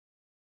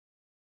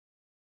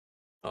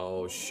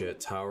Oh shit,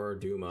 Tower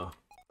Duma.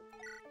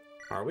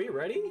 Are we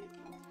ready?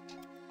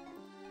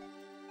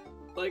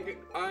 Like,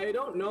 I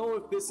don't know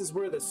if this is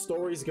where the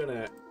story's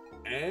gonna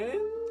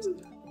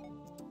end.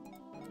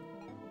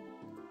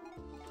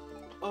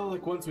 Oh,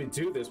 like once we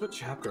do this, what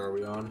chapter are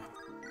we on?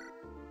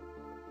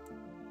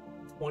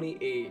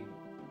 28.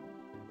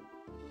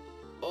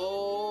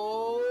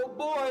 Oh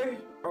boy!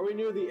 Are we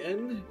near the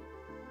end?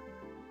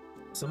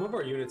 Some of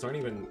our units aren't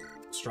even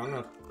strong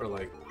enough or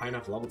like high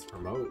enough level to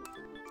promote.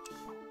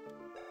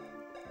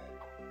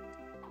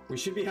 We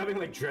should be having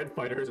like dread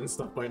fighters and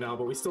stuff by now,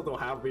 but we still don't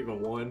have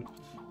even one.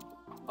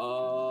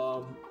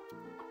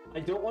 I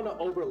don't want to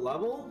over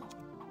level,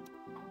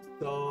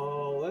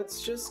 so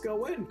let's just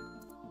go in.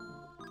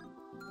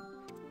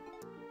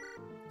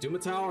 Duma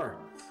Tower.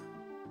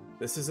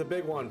 This is a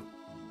big one.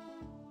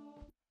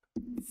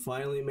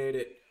 Finally made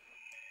it.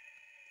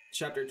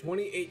 Chapter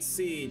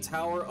 28C,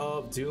 Tower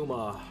of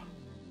Duma.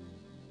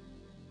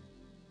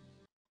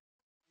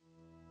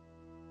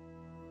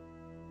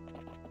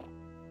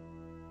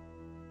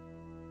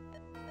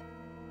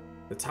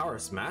 The tower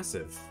is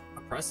massive,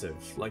 oppressive,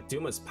 like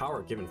Duma's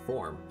power given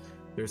form.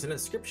 There's an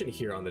inscription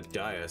here on the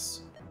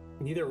dais.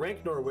 Neither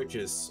rank nor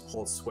riches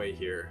hold sway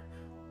here.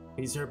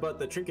 These are but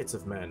the trinkets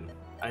of men.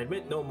 I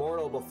admit no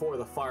mortal before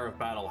the fire of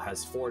battle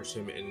has forged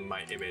him in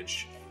my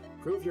image.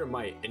 Prove your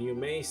might, and you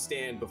may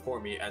stand before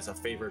me as a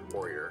favored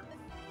warrior.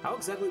 How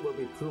exactly will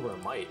we prove our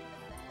might?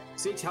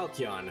 Sage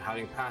Halcyon,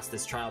 having passed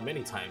this trial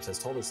many times, has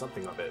told me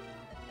something of it.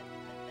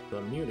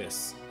 The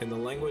Munis, in the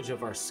language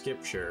of our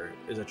scripture,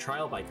 is a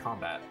trial by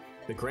combat.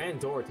 The grand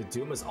door to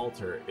Duma's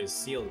altar is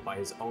sealed by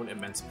his own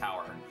immense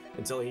power,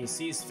 until he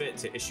sees fit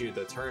to issue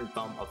the turn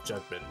thumb of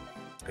judgment.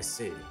 I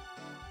see.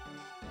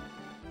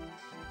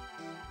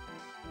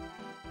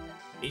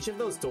 Each of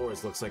those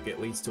doors looks like it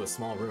leads to a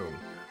small room.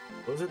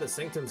 Those are the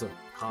sanctums of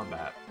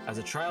combat. As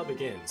a trial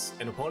begins,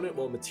 an opponent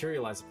will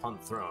materialize upon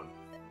the throne.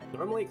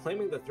 Normally,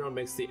 claiming the throne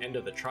makes the end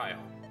of the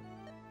trial.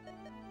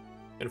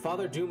 In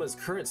Father Duma's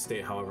current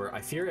state, however,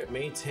 I fear it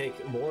may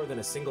take more than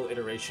a single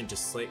iteration to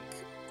slake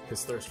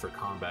his thirst for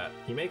combat.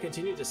 He may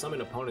continue to summon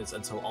opponents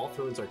until all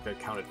thrones are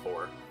accounted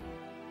for.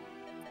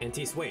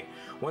 Antis, wait.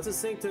 Once a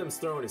sanctum's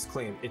throne is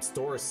claimed, its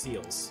door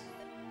seals,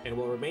 and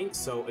will remain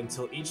so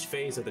until each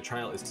phase of the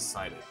trial is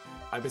decided.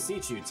 I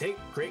beseech you, take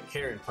great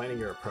care in planning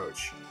your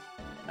approach.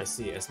 I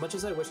see. As much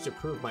as I wish to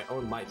prove my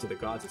own might to the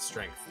gods of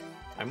strength,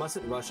 I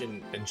mustn't rush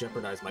in and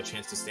jeopardize my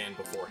chance to stand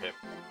before him.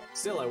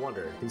 Still, I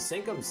wonder, these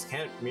sanctums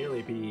can't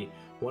merely be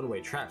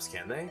one-way traps,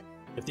 can they?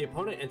 If the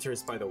opponent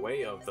enters by the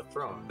way of the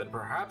throne, then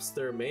perhaps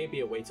there may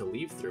be a way to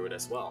leave through it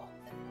as well.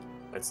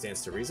 That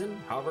stands to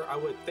reason. However, I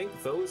would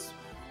think those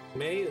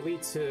may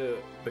lead to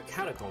the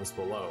catacombs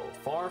below,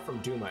 far from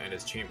Duma and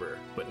his chamber,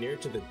 but near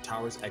to the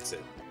tower's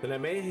exit. Then I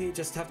may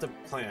just have to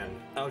plan.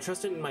 I'll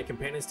trust in my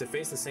companions to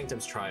face the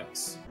sanctum's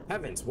trials.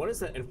 Heavens, what is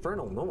that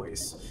infernal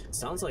noise? It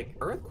sounds like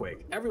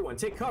earthquake. Everyone,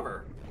 take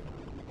cover!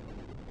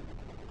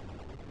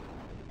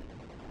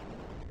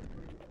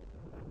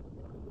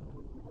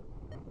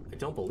 I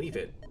don't believe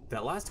it.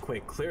 That last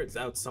quake cleared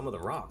out some of the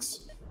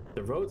rocks.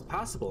 The road's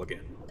passable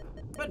again.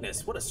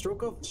 Goodness, what a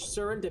stroke of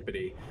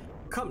serendipity.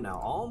 Come now,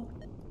 Alm.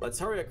 Let's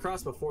hurry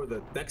across before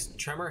the next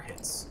tremor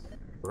hits.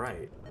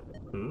 Right.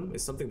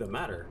 Is something the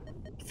matter?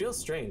 It feels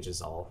strange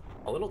is all.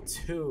 A little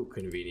too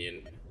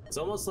convenient. It's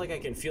almost like I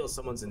can feel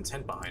someone's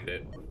intent behind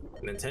it.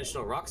 An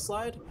intentional rock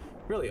slide?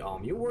 Really,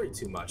 Alm, you worry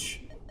too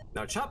much.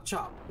 Now chop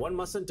chop, one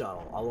mustn't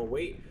dawdle. I'll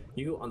await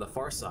you on the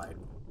far side.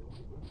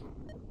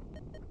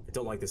 I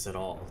don't like this at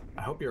all.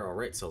 I hope you're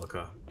alright,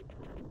 Celica.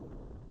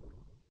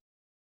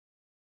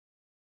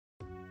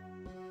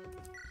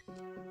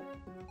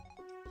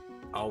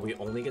 Oh, we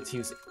only get to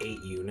use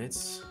 8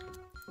 units?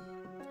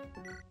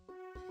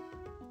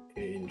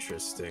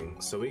 Interesting.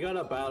 So we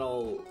gotta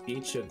battle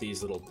each of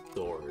these little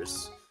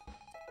doors.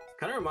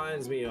 Kind of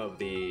reminds me of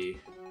the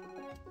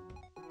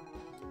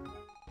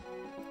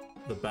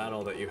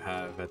battle that you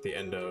have at the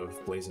end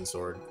of Blazing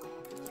Sword.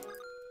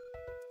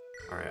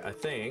 Alright, I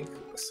think,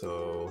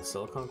 so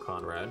Silicon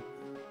Conrad.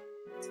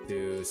 Let's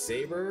do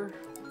Saber.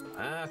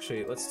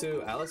 Actually, let's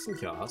do Alex and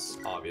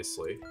Kios,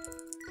 obviously.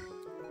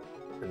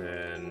 And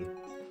then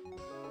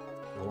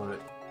I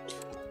want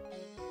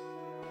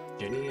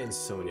Jenny and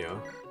Sonia.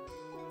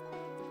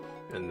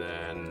 And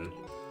then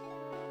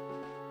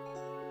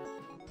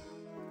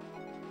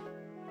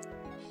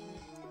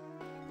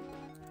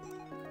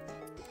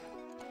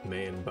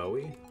May and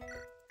Bowie.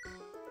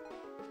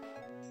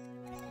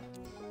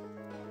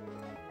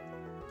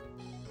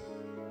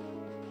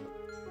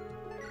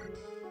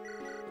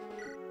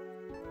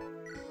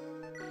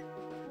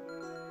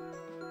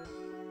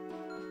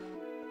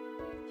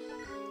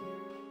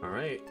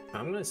 Alright,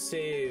 I'm gonna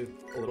save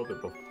a little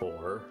bit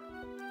before,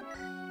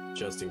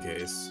 just in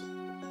case.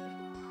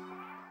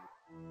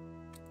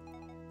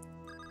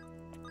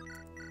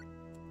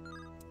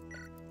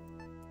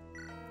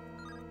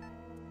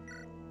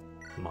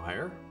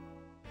 Meyer?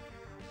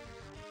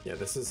 Yeah,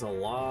 this is a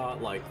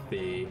lot like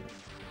the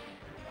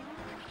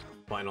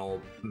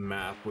final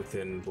map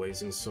within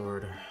Blazing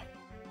Sword.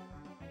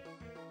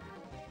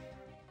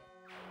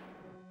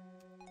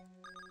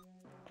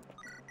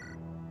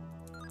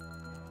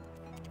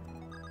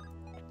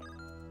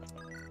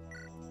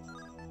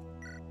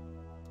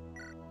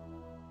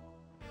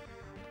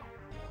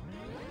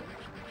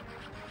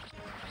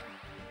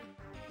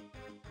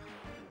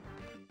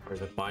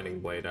 There's a binding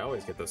blade. I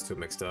always get those two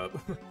mixed up.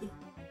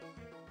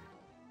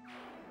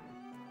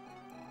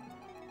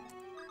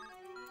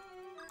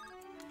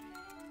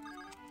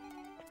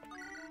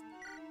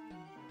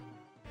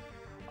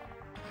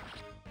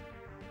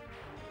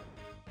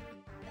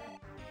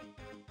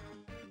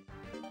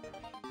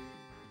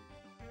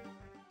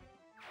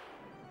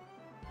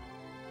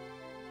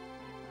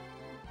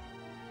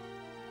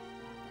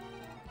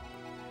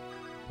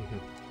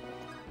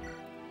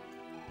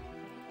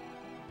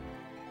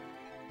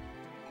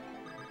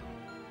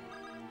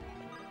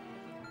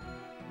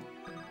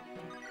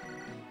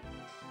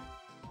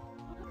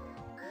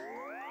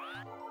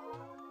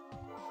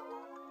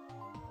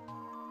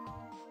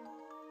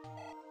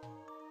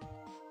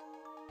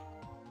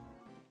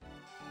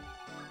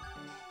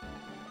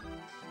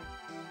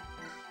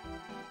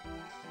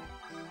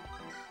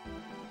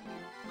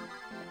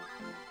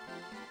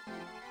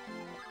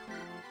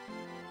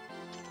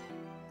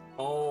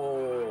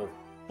 Oh,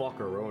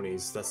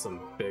 fuckaroonies. That's some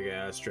big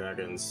ass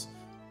dragons.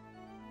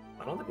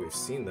 I don't think we've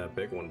seen that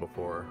big one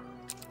before.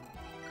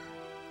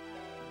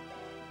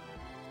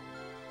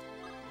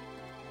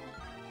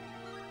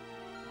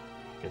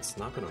 It's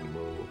not gonna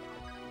move.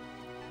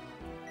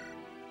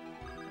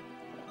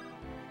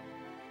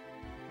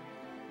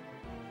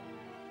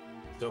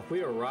 So if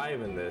we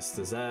arrive in this,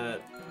 does that...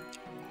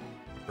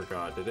 I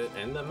forgot, did it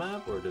end the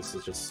map or does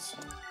it just...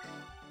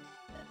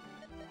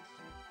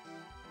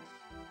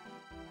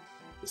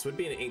 This would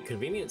be an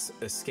inconvenient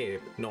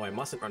escape. No, I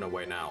mustn't run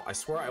away now. I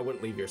swore I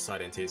wouldn't leave your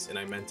side, Antis, and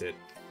I meant it.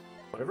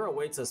 Whatever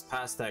awaits us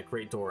past that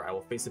great door, I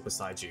will face it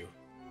beside you.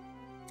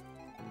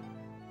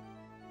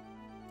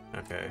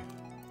 Okay.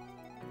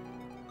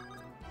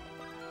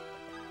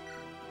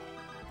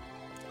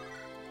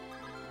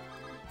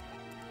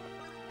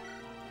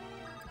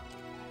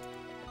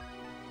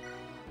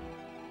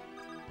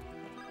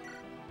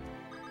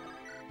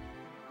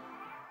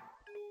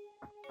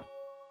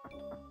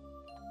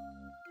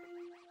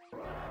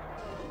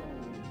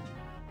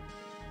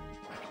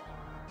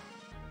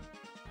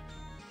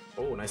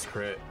 Oh, nice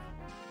crit.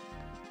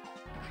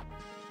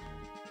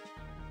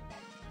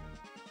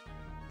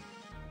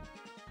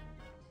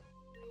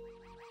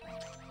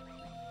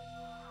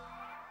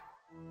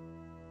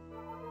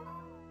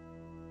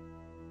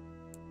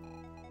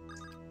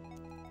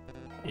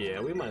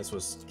 Yeah, we might as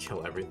well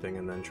kill everything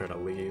and then try to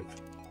leave.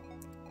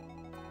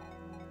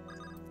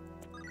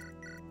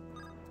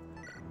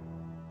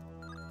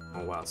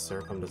 Oh wow,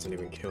 Seraphim doesn't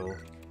even kill.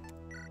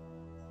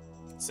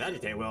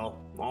 Sagittarius will.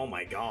 Oh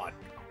my god.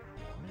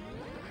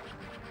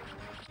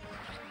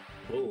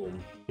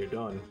 Boom, you're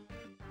done.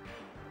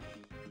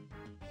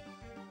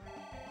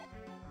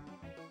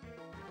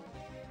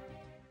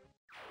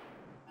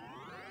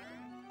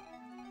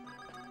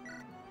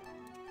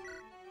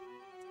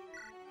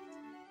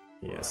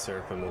 Yeah,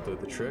 Seraphim will do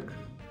the trick.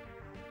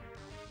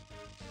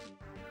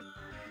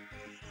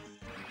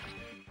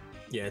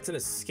 Yeah, it's an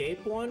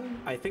escape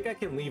one. I think I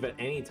can leave at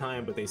any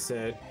time, but they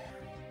said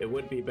it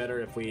would be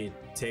better if we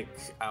take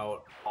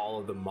out all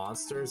of the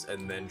monsters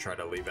and then try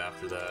to leave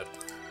after that.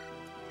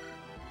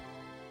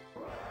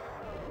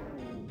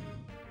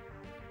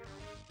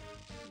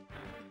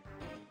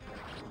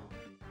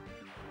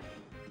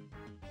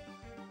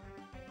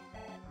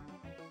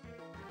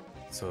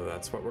 So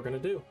that's what we're gonna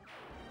do.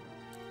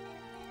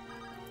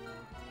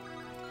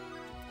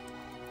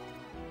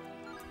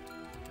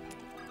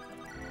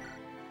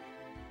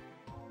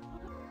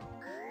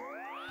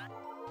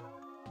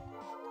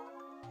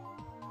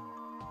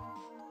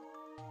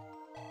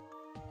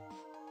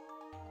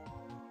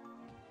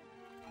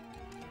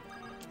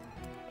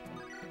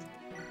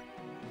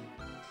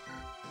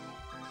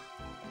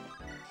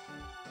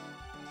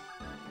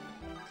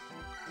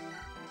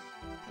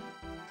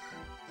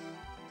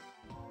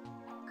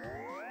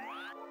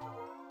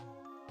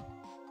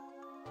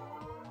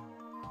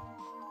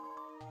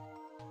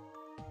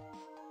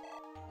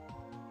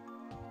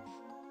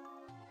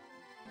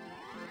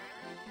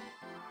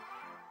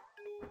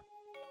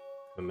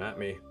 Come at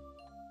me.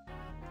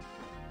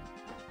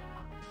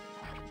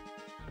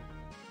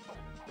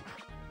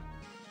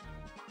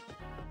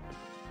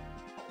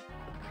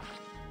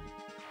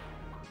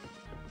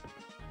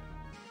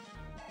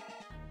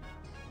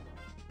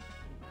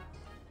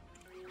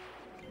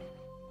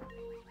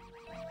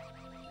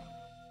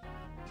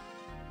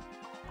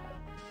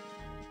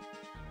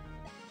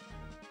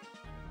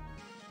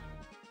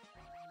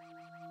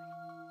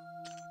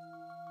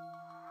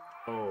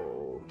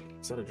 Oh,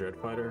 is that a Dread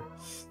Fighter?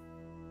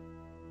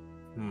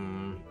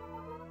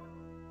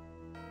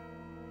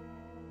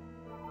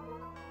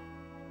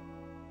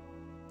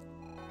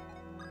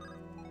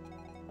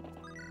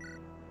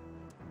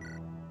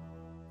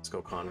 Let's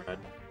go, Conrad.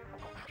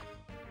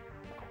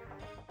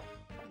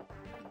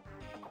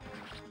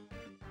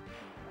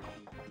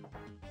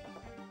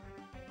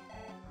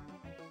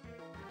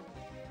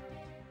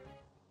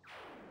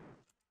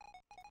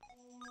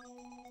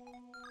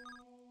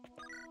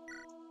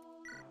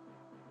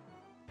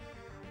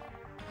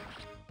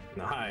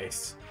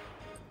 Nice.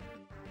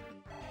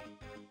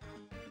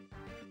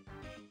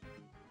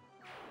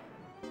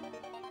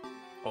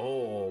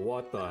 Oh,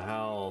 what the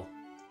hell?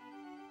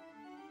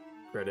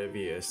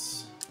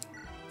 Gradivius.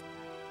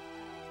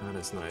 That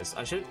is nice.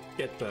 I should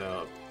get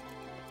the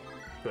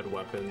good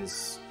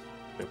weapons,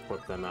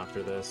 equip them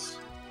after this.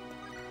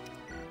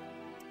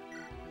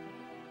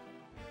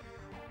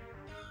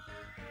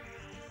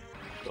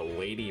 The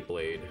Lady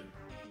Blade.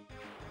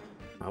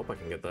 I hope I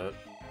can get that.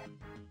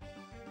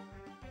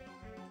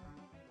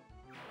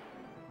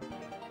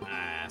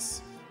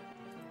 Nice.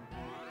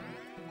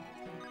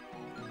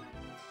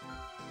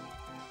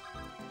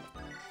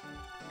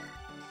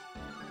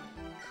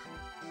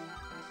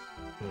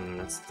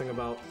 That's the thing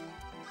about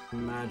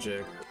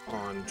magic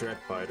on Dread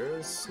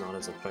Fighters, not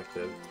as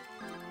effective.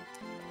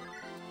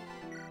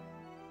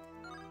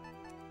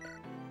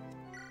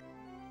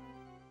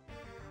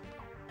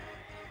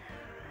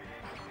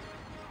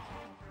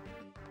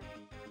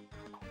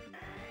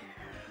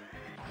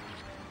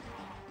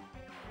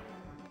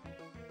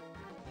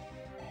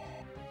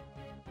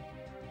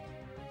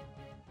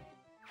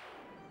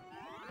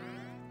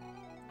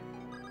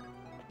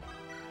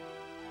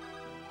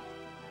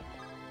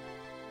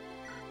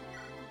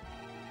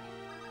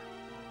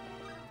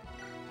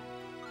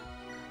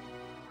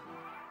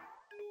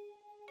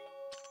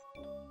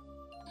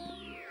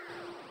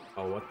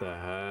 Oh, what the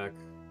heck?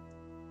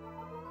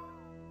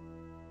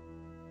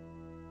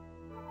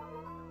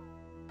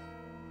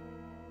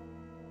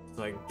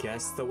 So I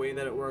guess the way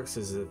that it works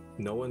is if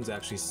no one's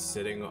actually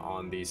sitting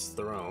on these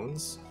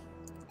thrones,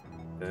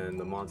 then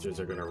the monsters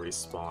are gonna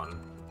respawn.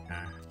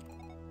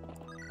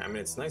 Okay. I mean,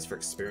 it's nice for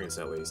experience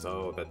at least.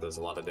 Oh, that does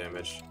a lot of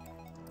damage.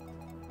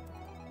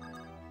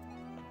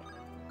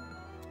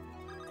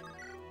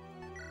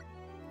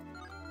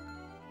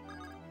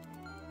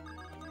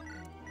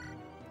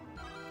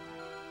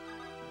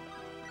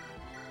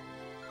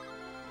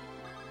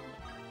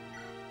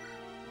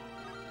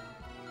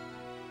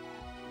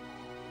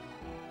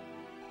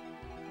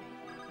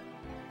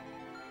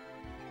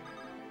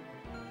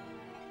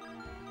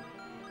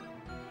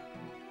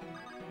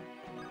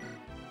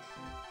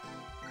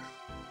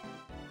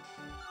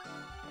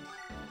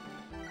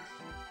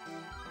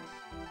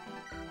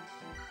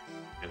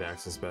 And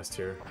Axe is best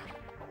here.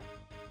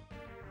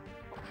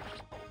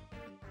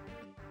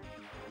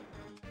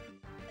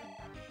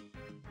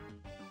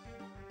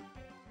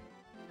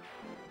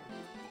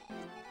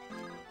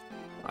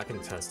 I can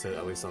test it,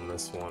 at least on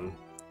this one.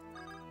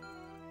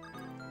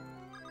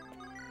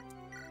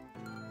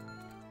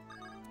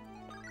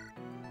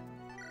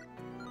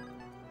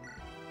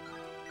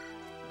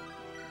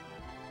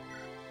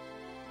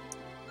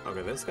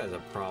 Okay, this guy's a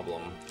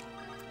problem.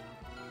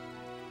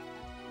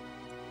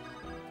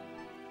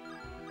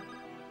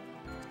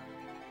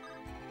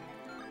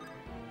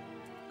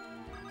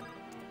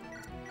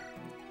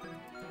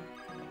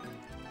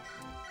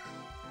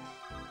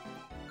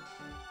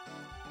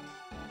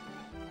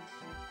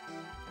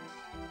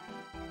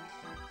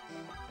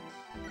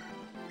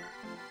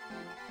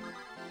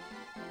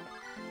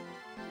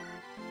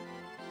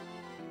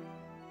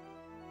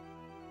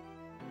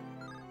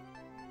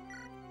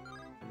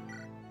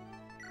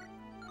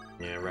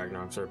 Yeah,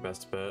 Ragnarok's our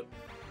best bet.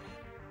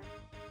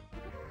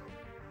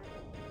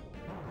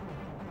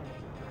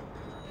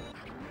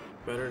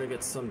 Better to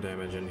get some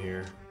damage in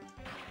here.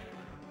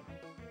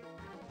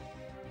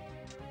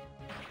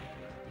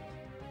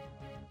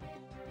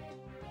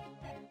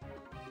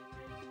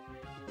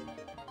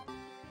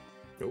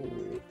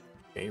 Ooh,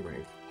 A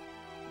rank.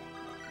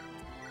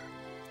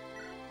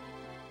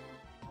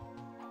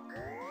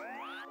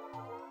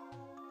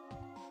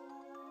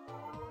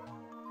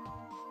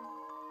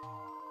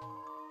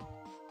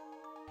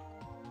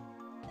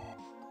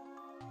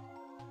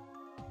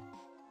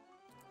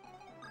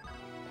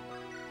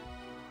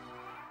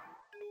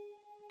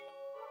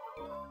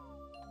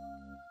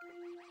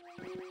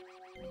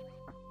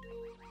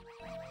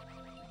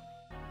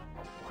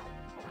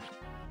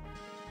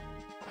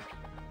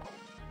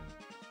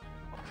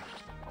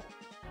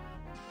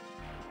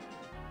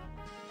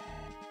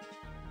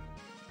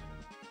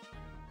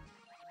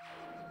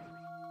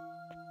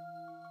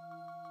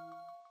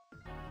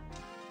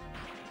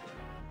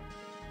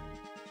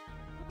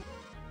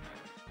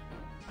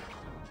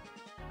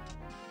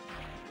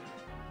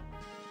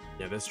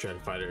 Yeah, this Dread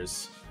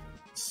Fighter's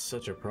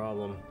such a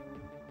problem.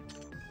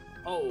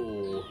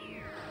 Oh.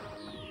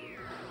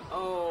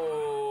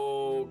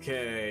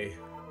 Okay.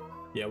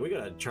 Yeah, we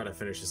gotta try to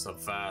finish this up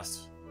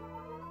fast.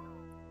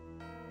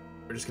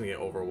 We're just gonna get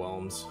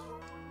overwhelmed.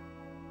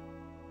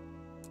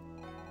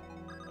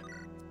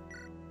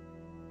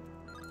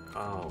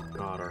 Oh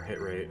god, our hit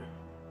rate.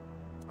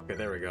 Okay,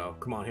 there we go.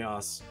 Come on,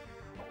 Hias.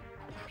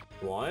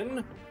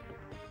 One.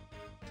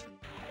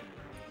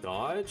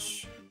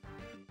 Dodge.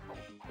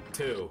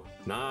 Two.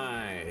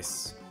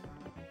 Nice.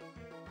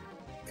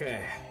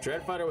 Okay,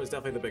 Dread Fighter was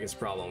definitely the biggest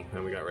problem,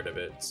 and we got rid of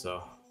it,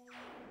 so.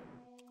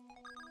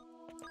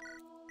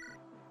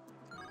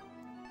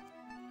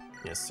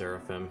 Yes,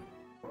 Seraphim.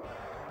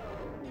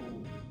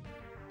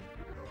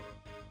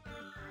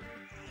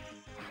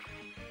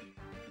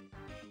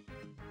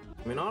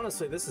 I mean,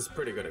 honestly, this is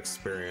pretty good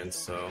experience,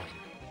 so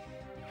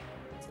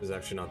It's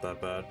actually not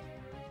that bad.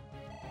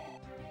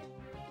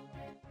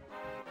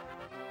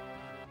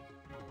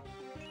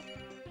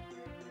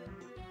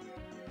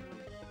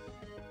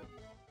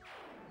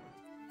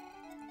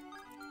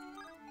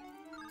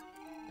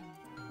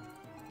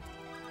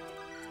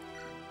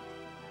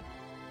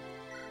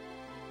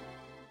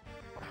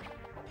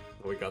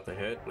 We got the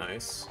hit,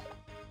 nice.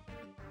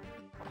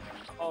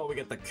 Oh, we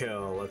get the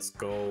kill, let's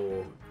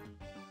go.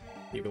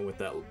 Even with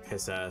that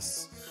piss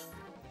ass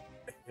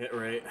hit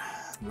rate,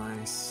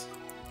 nice.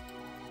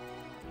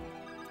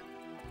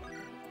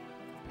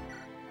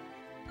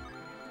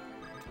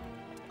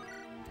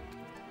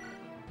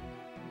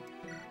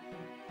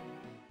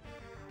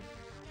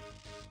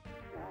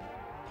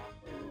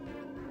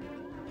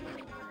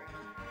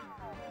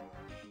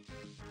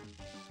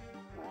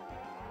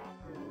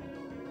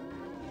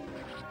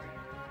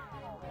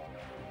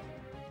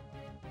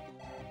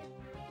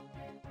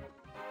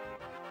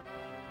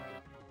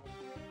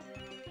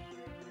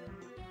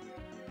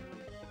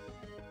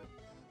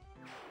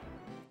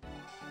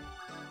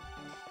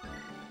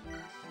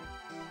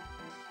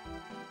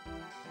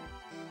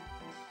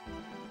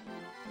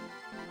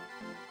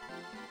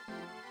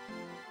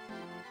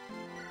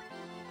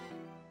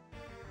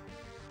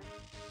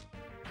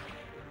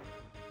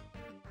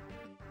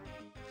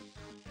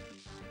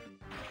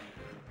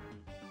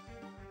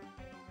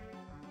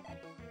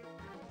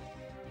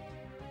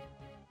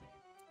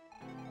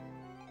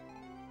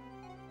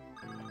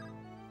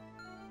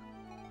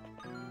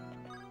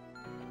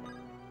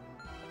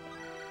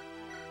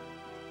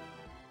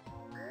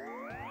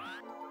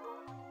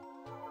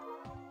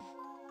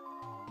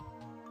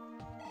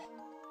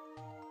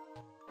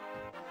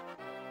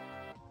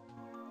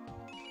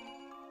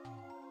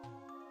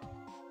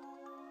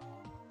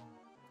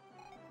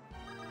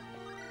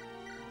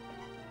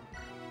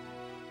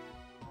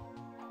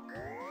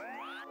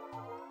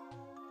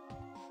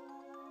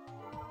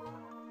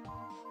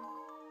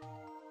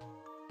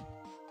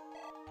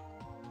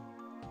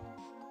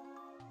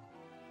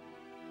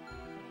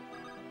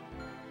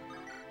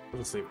 I'll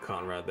just leave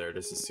Conrad there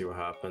just to see what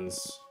happens.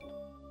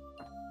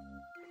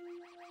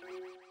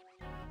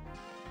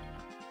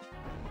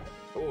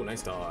 Oh,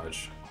 nice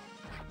dodge.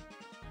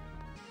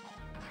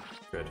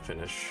 Good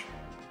finish.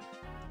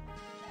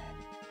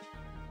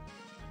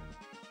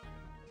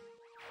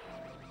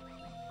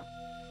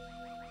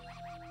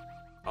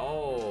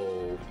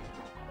 Oh.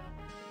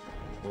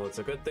 Well, it's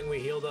a good thing we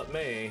healed up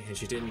May, and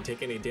she didn't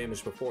take any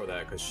damage before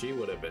that, because she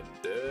would have been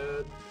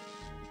dead.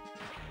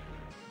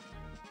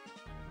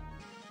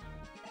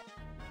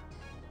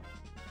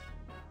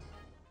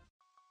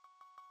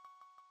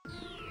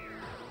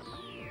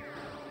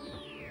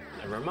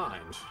 Never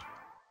mind.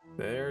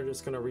 They're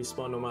just gonna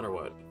respawn no matter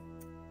what.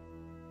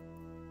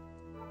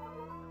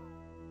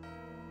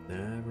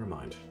 Never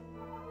mind.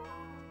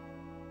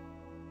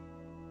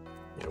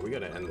 Yeah, we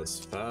gotta end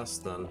this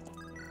fast then.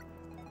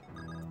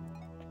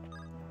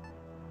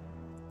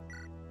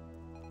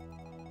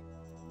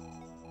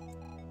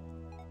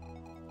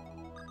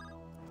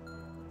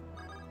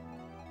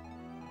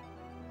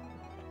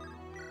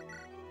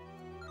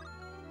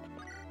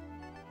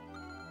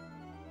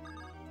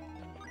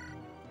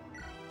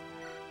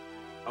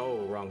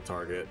 Oh, wrong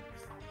target.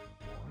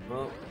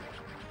 Well.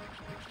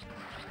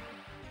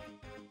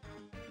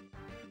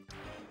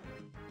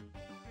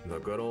 The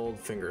good old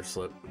finger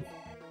slip.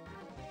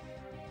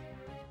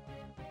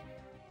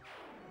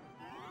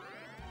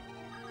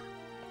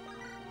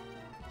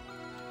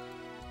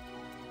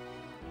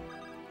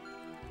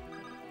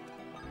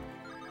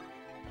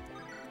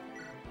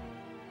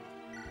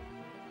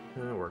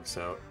 That works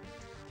out.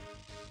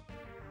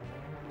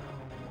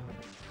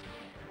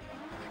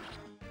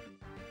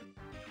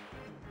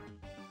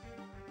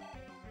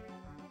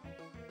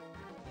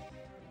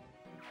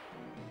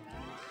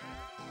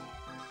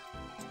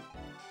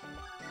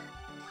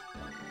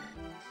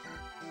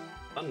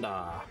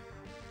 Thunder.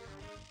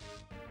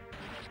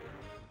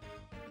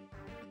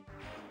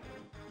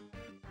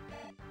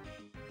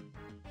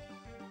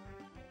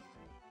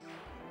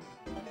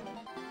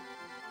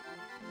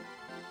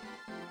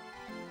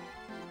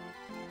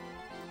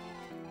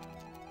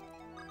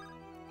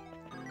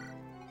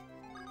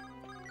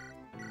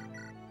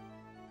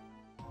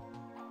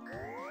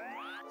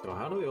 So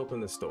how do we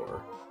open this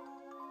door?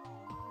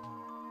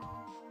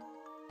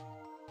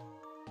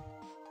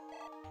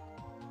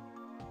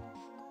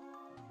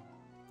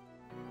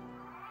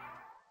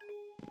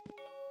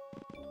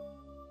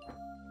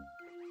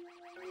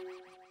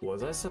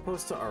 Was I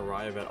supposed to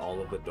arrive at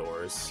all of the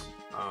doors?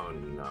 Oh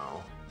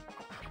no.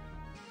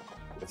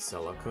 With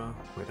Celica?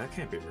 Wait, that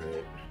can't be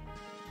right.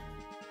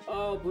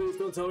 Oh, please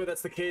don't tell me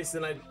that's the case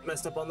and I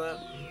messed up on that.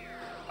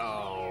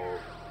 Oh.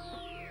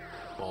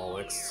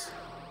 Bollocks.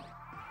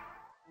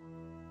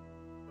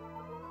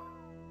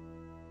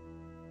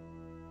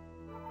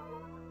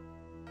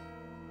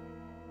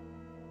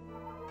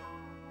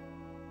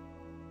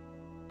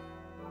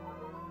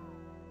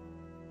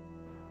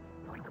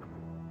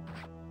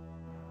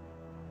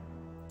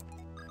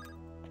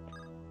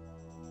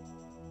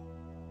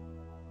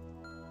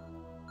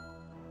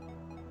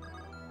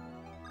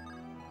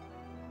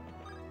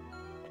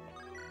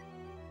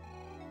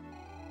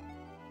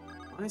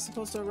 I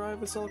supposed to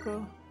arrive at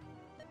Celica?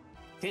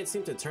 Can't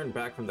seem to turn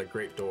back from the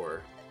great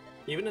door.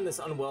 Even in this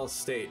unwell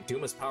state,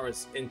 Duma's power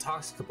is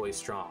intoxicably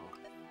strong.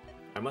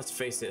 I must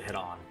face it head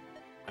on.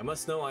 I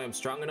must know I am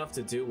strong enough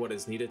to do what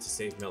is needed to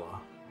save Milla.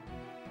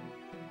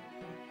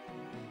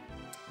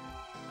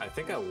 I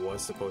think I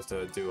was supposed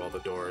to do all the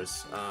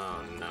doors.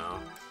 Oh no.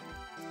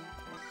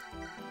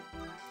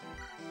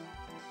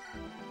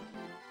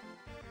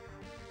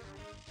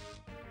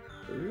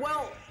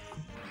 Well,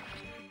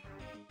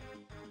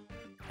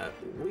 at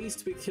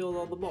least we killed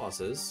all the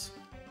bosses.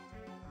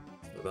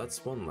 So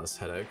that's one less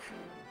headache.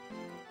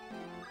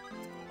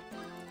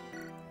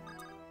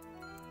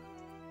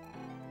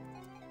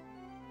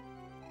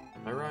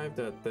 I arrived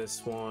at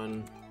this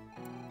one.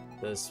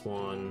 Yeah,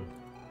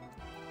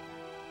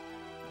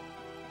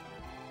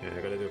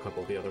 I gotta do a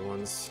couple of the other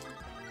ones.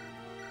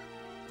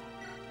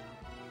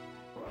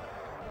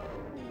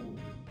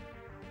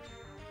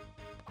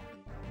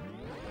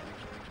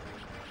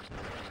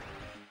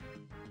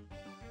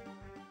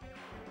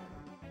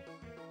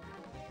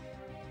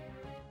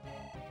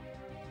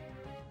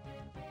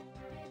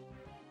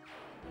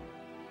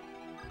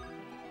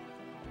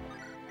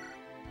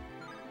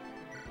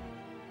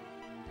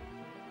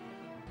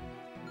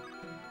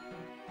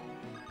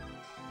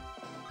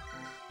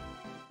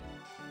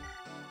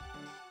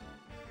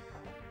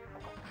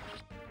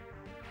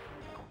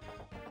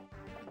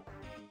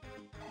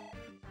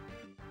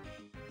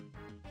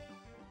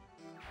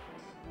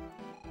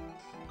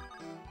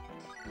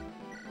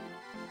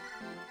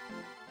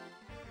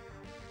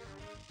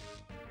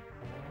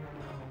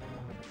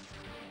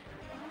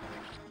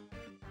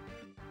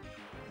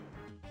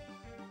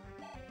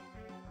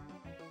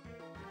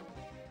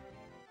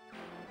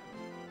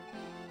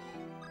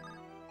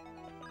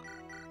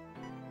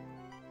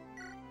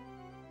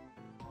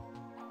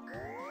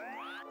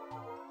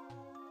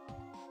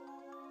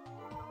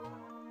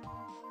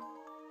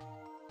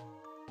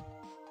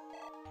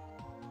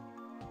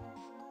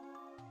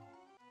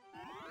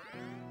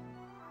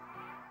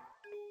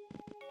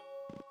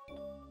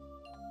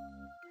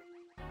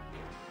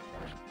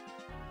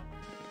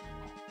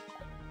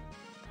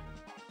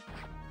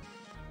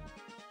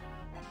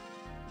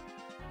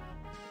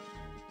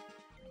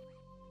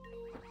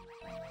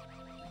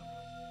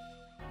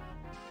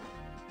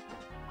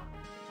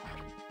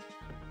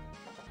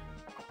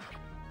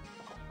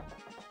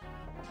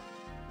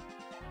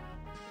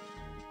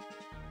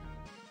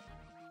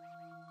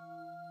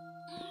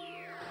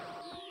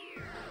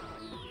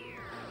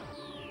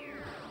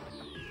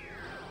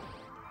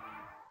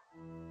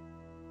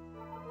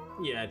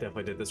 Yeah, I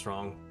definitely did this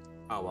wrong.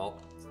 Oh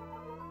well.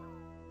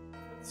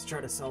 Let's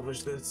try to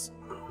salvage this.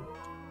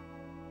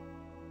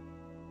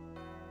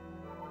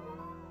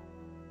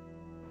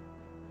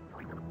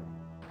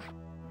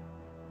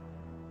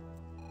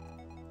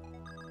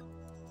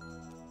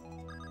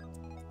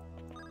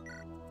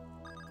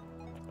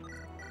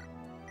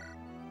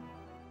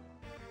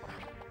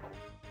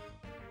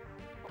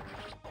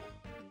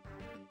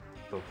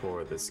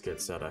 Before this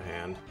gets out of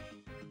hand.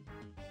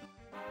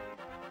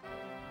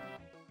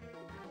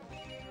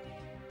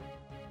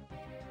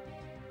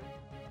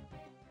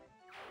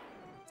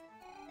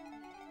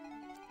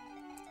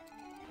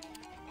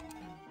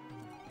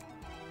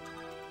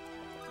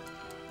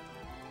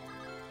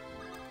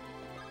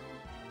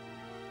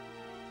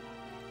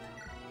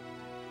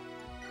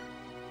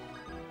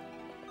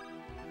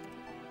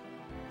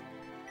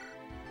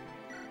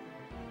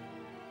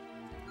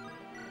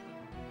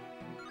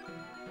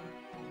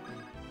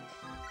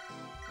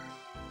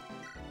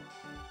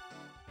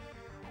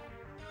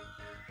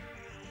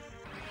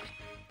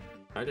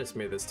 I just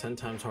made this 10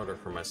 times harder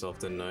for myself,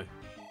 didn't I?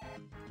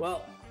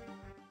 Well...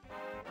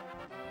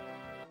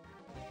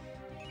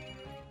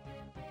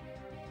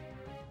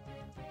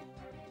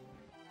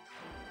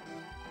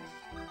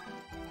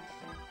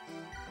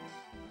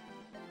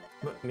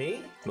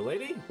 Me?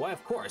 Milady? Why,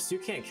 of course, you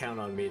can't count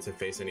on me to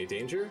face any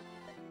danger.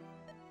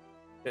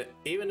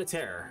 Even a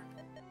terror.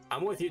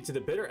 I'm with you to the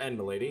bitter end,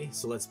 milady,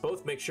 so let's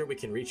both make sure we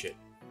can reach it.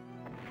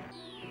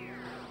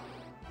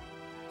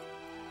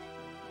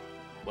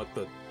 What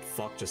the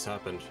fuck just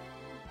happened?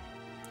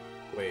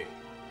 Wait.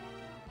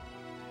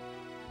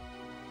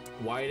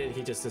 Why did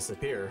he just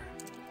disappear?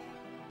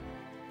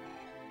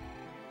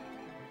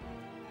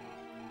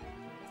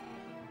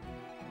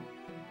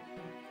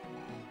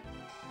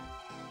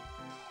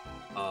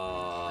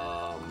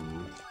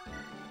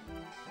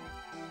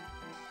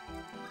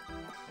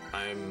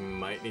 I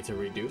might need to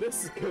redo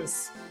this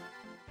because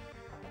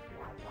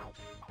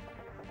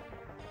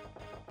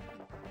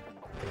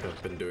I think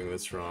I've been doing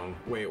this wrong.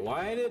 Wait,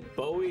 why did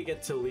Bowie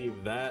get to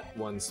leave that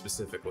one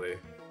specifically?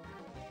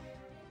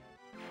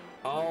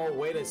 Oh,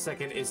 wait a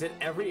second. Is it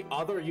every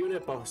other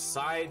unit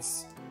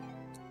besides...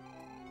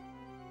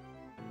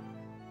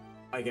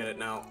 I get it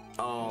now.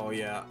 Oh,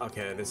 yeah.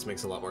 Okay, this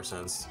makes a lot more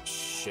sense.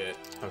 Shit.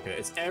 Okay,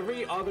 it's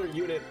every other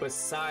unit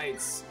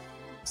besides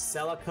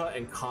Celica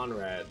and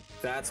Conrad.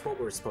 That's what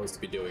we're supposed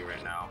to be doing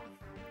right now.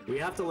 We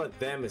have to let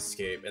them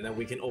escape, and then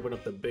we can open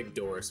up the big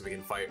door so we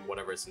can fight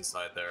whatever's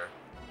inside there.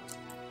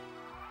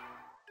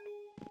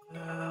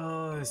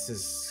 Oh, this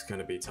is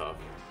gonna be tough.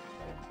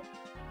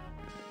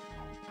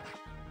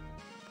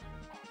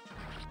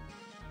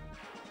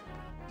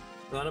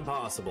 Not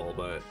impossible,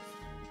 but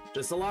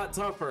just a lot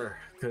tougher,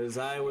 because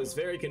I was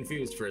very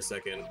confused for a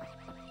second.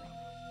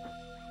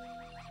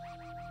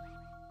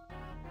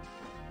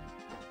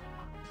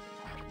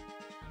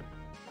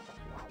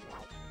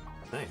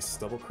 Nice,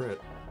 double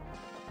crit.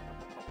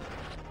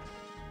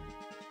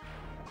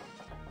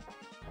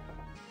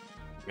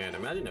 Man,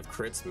 imagine if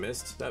crits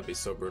missed. That'd be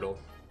so brutal.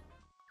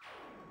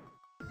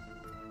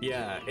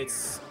 Yeah,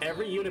 it's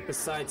every unit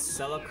besides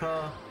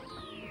Celica.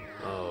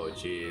 Oh,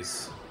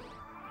 jeez.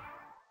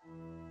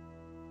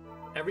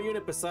 Every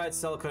unit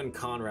besides Celica and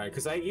Conrad,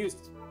 because I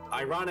used,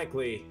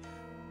 ironically,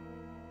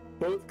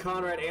 both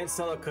Conrad and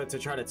Celica to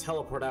try to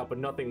teleport out, but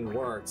nothing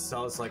worked. So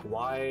I was like,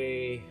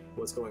 why?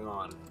 What's going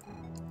on?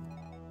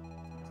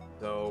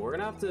 So we're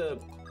gonna have to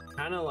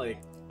kind of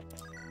like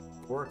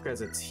work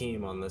as a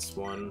team on this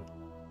one.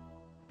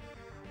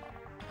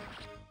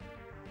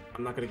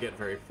 I'm not gonna get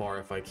very far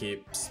if I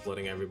keep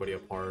splitting everybody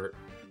apart.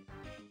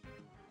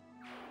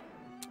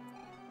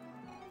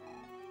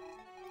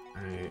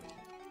 Alright.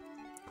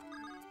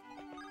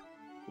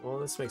 Well,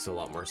 this makes a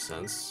lot more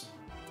sense.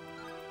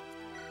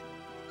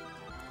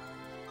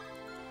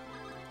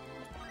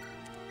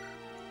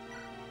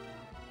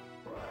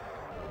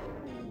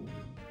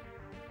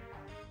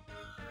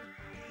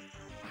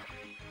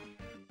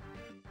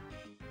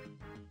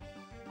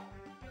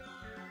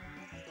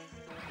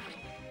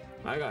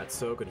 I got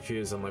so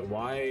confused. I'm like,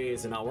 why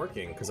is it not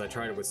working? Because I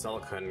tried it with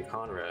Celica and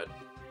Conrad.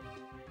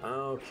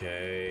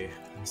 Okay,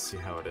 let's see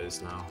how it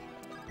is now.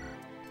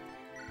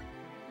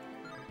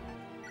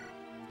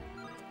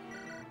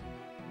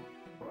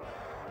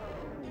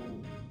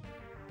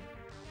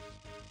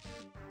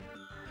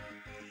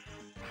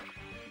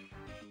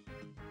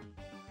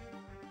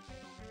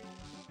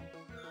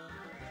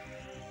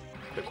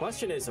 The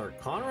question is, are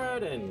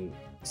Conrad and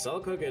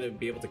Celica gonna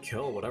be able to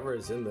kill whatever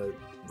is in the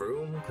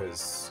room?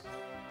 Because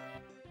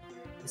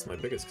that's my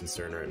biggest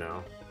concern right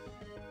now.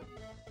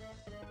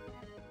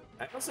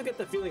 I also get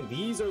the feeling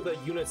these are the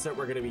units that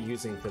we're going to be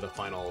using for the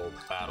final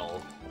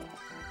battle.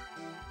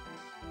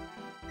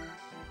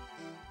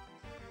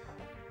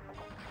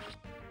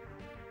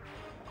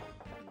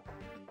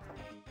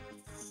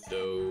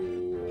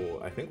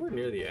 So I think we're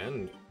near the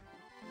end.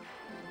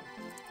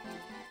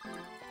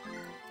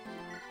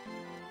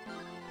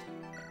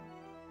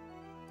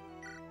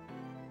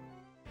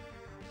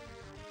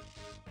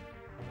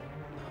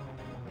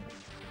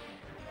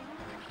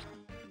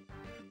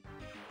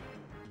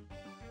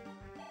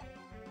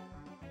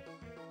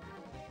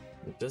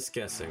 Just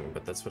guessing,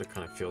 but that's what it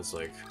kind of feels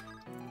like.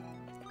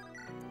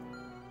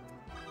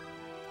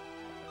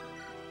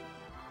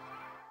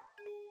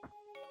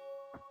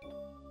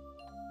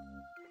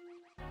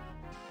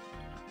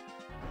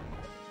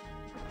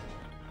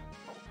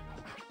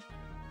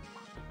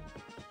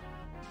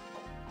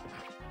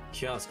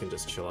 Chaos can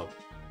just chill up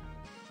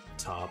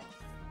top,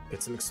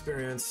 get some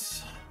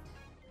experience.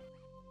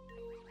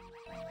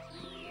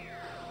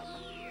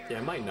 Yeah,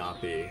 it might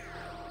not be. It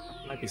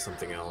might be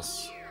something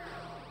else.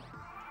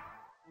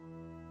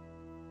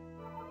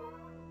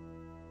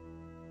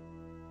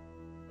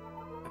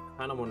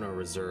 I kind of want to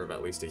reserve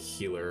at least a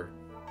healer.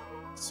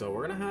 So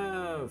we're gonna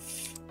have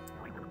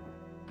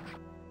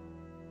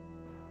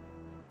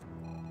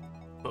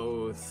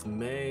both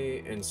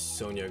May and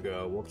Sonia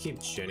go. We'll keep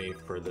Jenny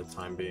for the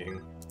time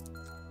being.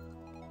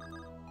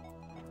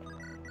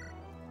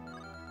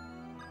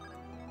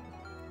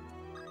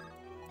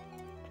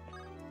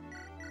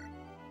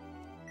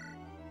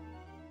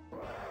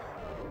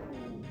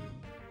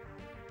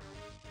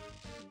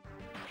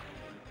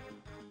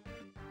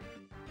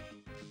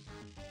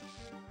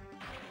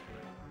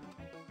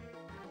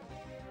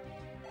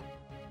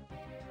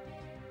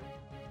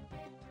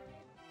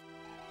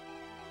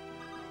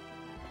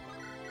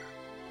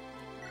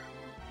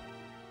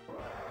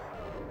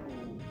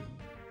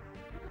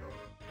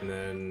 And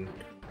then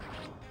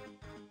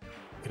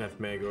we can have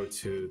May go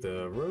to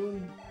the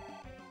room.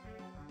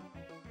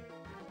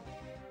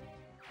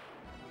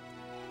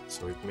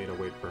 So we've made a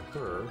wait for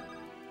her.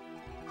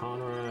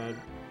 Conrad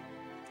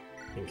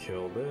can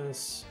kill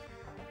this.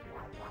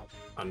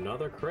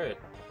 Another crit.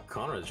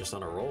 Conrad's just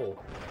on a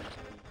roll.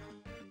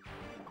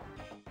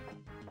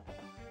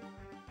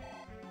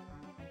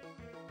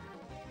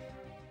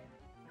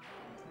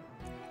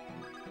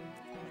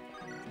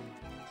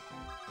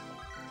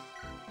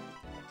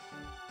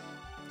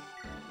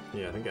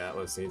 Yeah, I think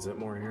Atlas needs it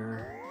more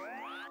here.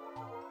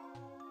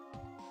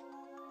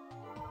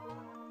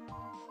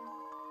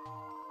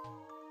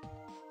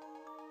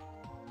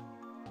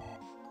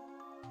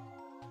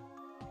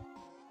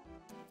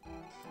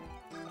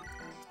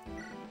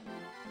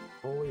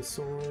 Holy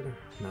Sword,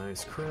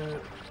 nice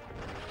crit.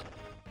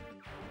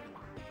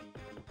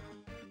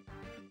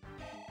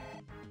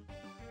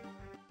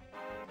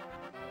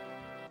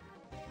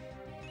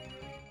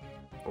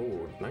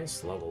 Oh,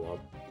 nice level up.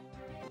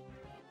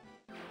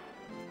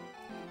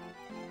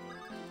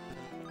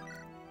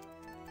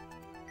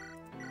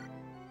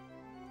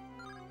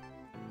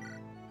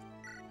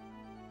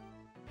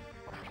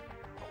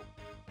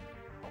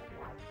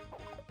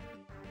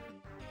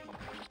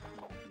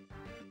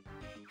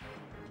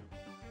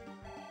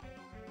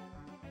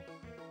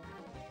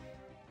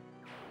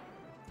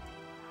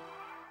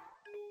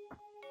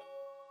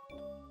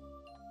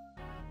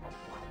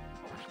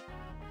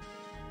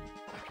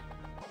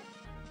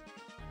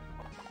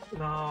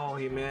 No,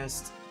 he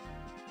missed.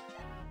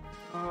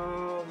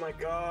 Oh my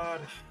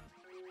god.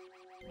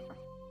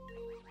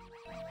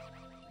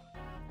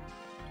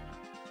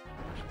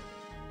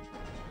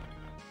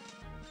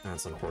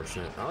 That's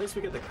unfortunate. At least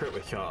we get the crit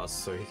with Chaos,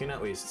 so he can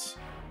at least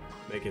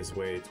make his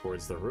way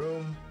towards the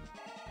room.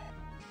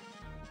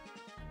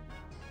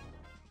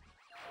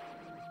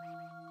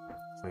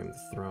 Claim the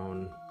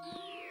throne.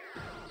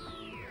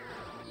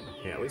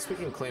 Yeah, at least we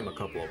can claim a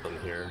couple of them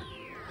here.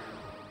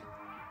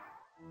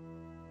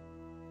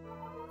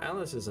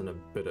 Alice is in a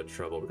bit of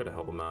trouble. We gotta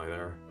help him out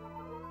there.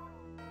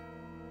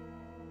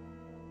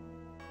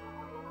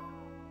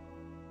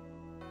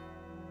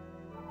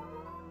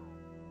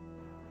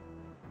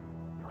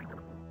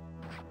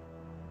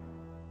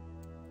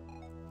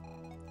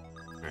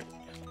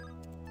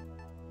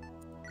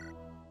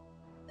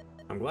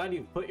 I'm glad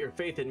you've put your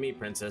faith in me,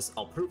 Princess.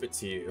 I'll prove it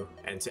to you,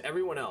 and to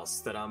everyone else,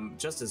 that I'm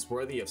just as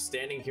worthy of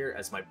standing here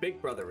as my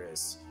big brother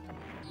is.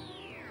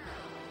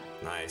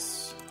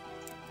 Nice.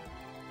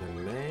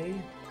 And May?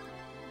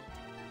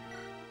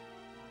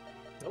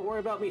 Don't worry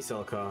about me,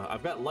 Celica.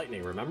 I've got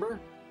lightning, remember?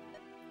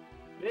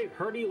 Big,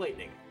 herdy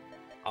lightning.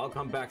 I'll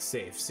come back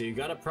safe, so you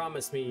gotta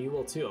promise me you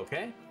will too,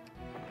 okay?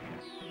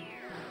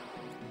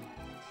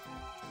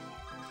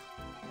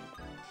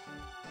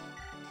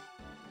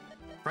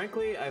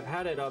 Frankly, I've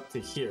had it up to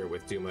here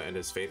with Duma and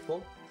his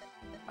faithful.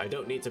 I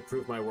don't need to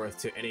prove my worth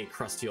to any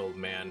crusty old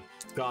man,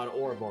 god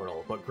or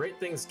mortal, but great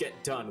things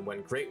get done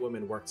when great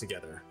women work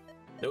together.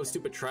 No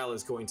stupid trial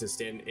is going to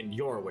stand in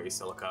your way,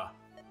 Celica.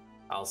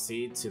 I'll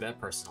see to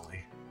that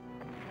personally.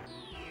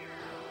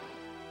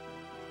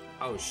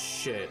 Oh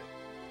shit.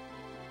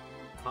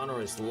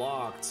 Connor is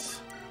locked.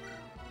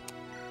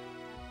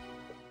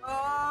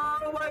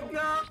 Oh my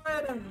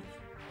god!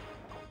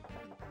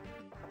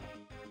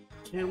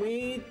 Can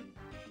we...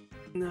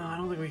 No, I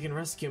don't think we can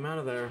rescue him out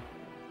of there.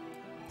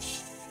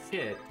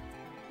 Shit.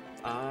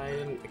 I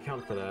didn't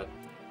account for that.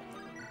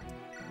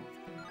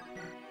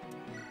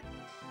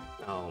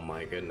 Oh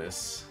my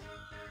goodness.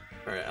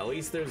 Alright, at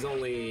least there's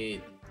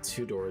only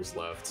 2 doors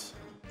left.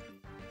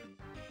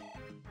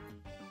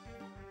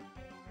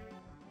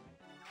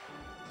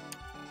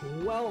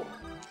 Well...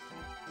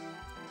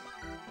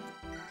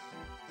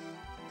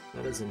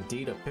 that is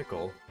indeed a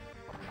pickle.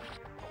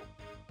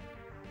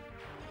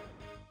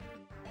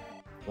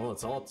 Well,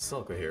 it's all up to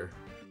Celica here.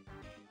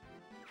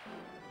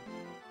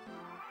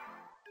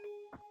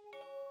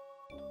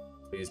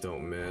 Please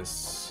don't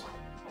miss.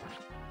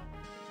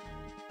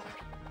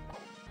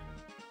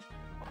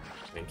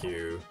 Thank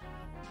you.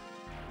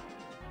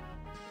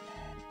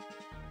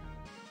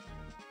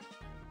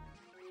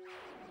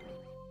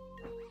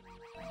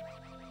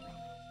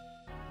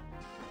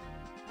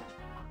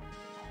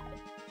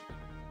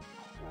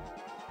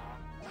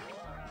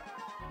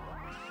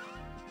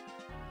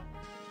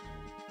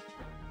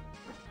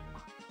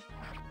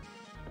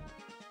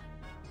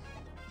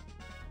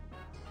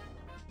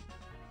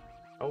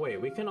 Oh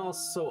wait, we can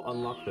also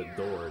unlock the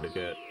door to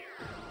get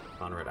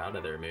Conrad out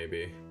of there,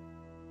 maybe.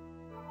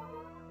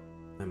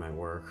 That might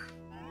work.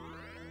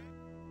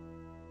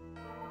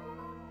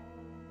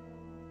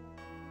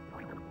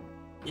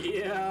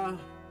 Yeah!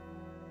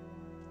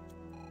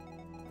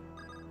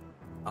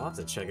 I'll have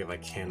to check if I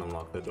can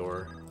unlock the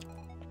door.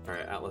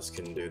 Alright, Atlas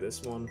can do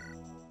this one.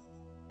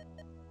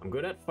 I'm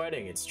good at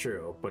fighting, it's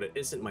true, but it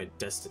isn't my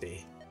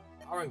destiny.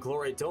 Power and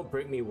glory don't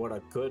bring me what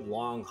a good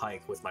long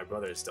hike with my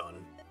brother's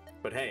done.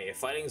 But hey, if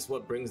fighting's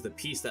what brings the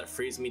peace that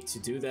frees me to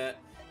do that,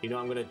 you know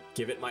I'm gonna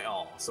give it my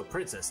all. So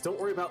Princess, don't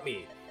worry about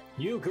me.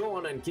 You go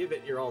on and give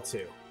it your all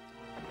too.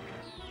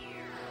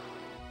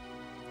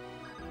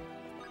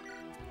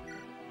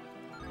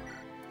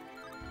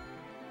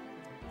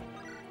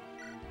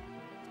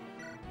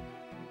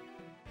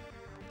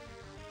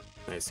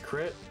 Nice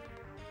crit.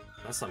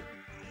 That's some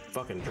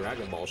fucking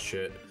Dragon Ball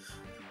shit.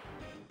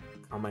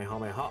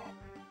 Kamehameha.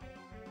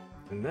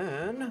 And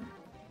then...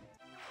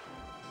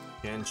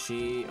 and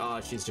she...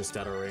 she's just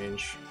out of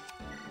range.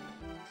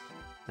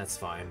 That's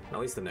fine. At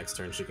least the next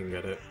turn she can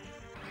get it.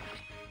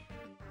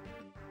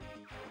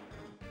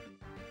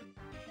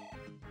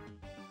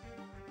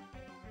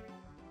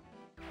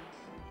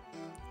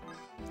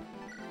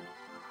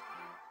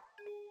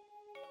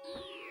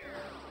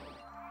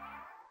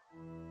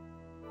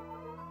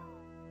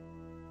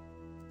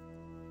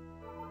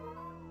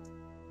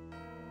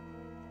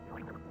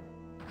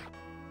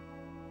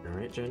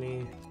 Alright,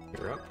 Jenny.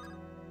 You're up.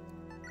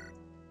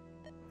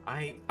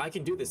 I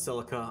can do this,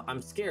 Celica.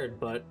 I'm scared,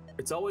 but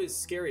it's always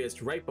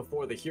scariest right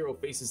before the hero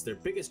faces their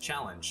biggest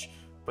challenge.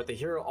 But the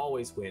hero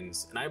always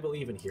wins, and I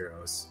believe in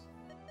heroes.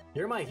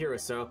 You're my hero,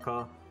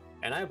 Celica,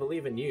 and I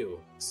believe in you,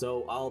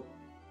 so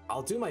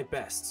I'll do my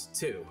best,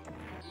 too.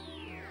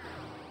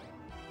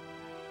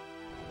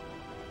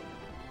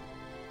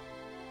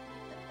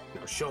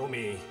 Now show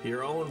me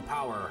your own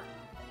power.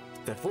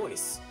 That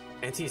voice.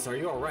 Antis, are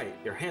you alright?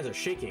 Your hands are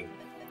shaking.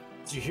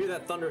 Did you hear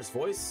that thunderous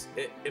voice?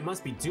 It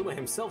must be Duma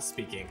himself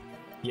speaking.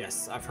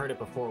 Yes, I've heard it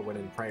before when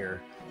in prayer.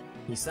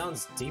 He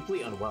sounds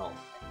deeply unwell.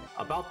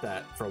 About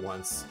that, for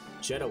once,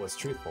 Jeddah was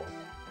truthful.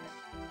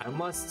 I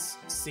must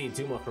see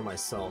Duma for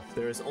myself.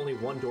 There is only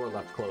one door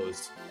left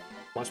closed.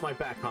 Watch my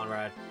back,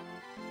 Conrad.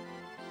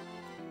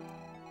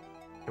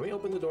 Can we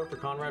open the door for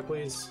Conrad,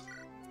 please?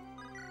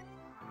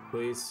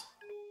 Please?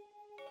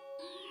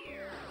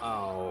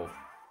 Oh,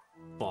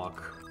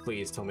 fuck.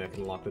 Please tell me I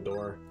can lock the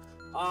door.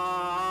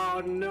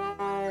 Oh,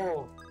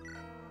 no!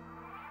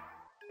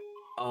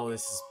 Oh,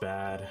 this is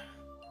bad.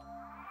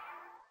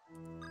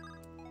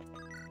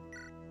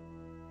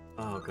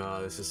 Oh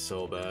god, this is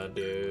so bad,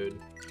 dude.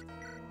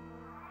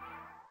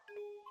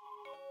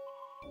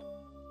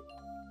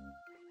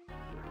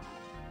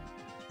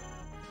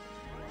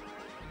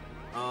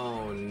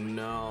 Oh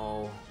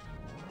no.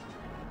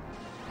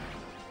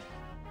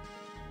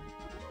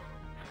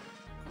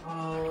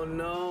 Oh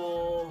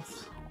no.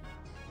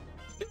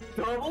 It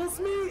doubles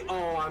me?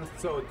 Oh, I'm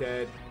so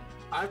dead.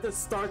 I have to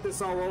start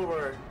this all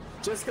over.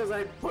 Just because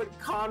I put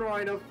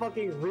Conroy in a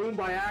fucking room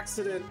by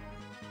accident.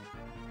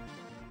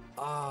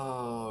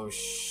 Oh,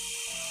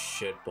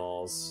 shit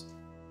balls.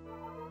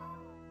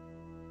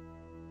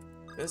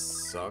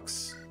 This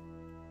sucks.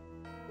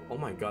 Oh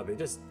my god, they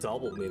just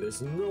doubled me.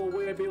 There's no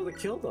way I'd be able to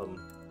kill them.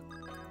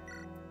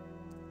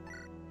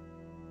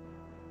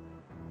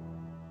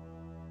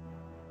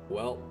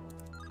 Well,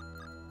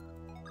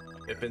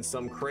 if in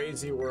some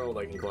crazy world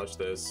I can clutch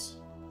this,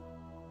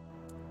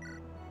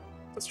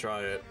 let's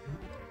try it,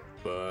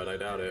 but I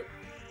doubt it.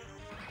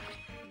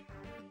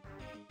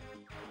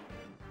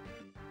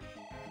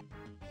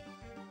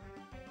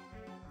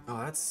 Oh,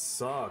 that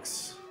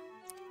sucks.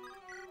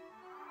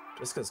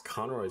 Just because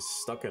Conroy's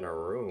stuck in a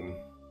room.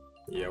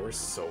 Yeah, we're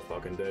so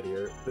fucking dead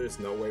here. There's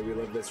no way we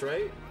live this,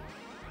 right?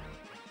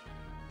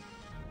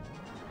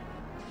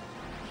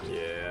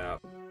 Yeah.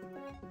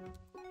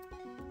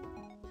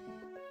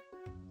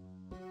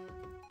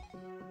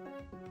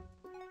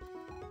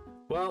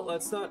 Well,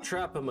 let's not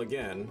trap him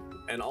again.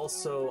 And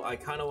also, I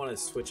kind of want to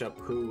switch up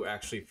who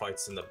actually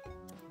fights in the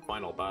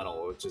final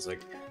battle, which is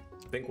like,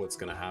 I think what's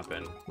gonna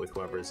happen with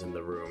whoever's in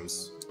the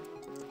rooms.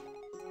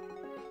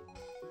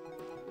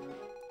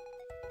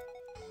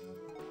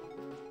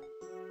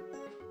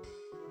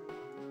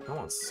 I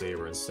want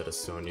Saber instead of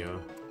Sonya.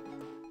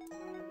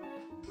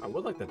 I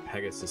would like the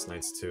Pegasus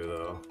Knights too,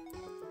 though.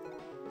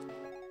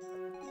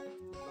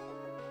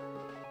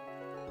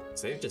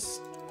 They've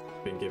just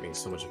been giving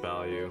so much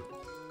value.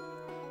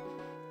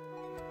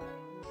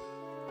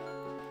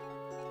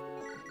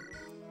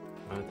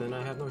 But then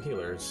I have no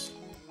healers.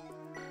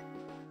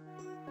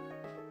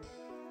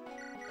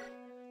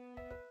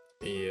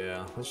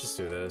 Yeah, let's just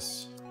do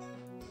this.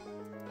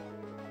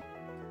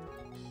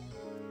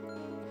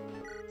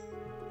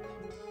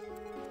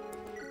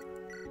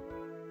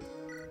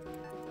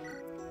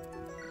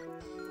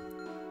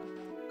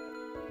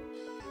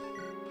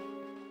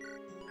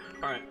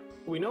 Alright,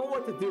 we know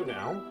what to do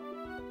now.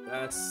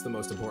 That's the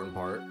most important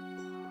part.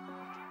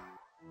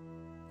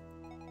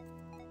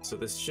 So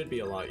this should be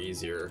a lot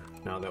easier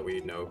now that we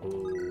know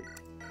who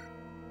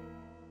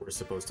we're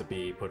supposed to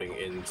be putting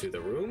into the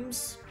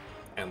rooms.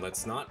 And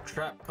let's not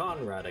trap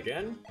Conrad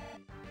again,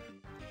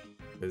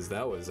 because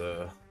that was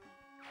a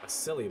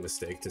silly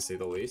mistake to say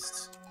the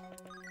least.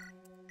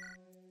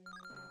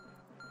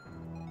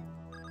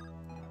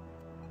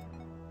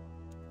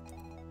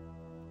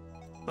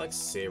 I like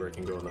Saber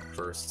can go in the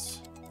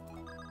first.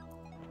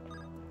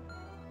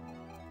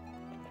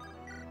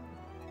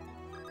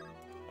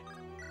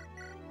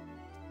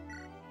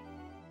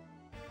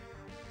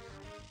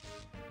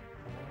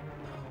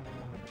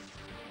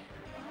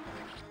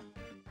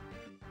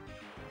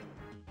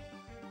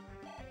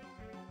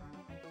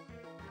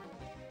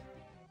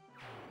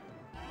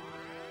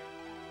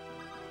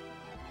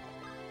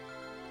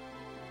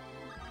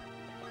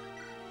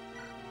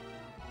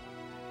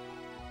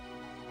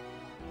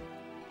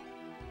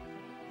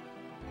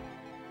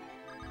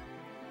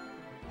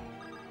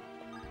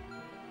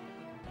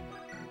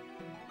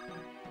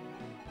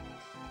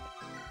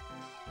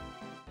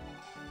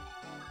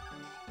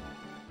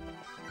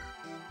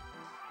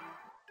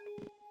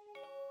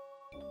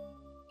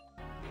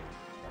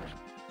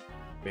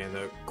 Man,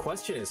 the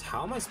question is,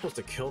 how am I supposed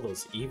to kill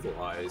those evil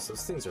eyes?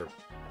 Those things are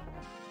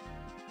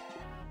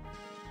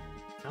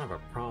kind of a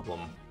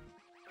problem.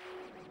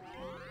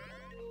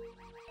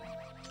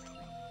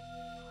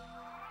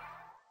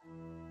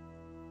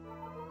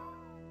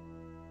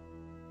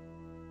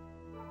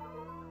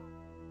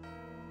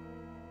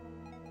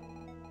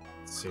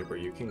 Saber,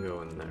 you can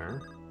go in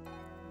there.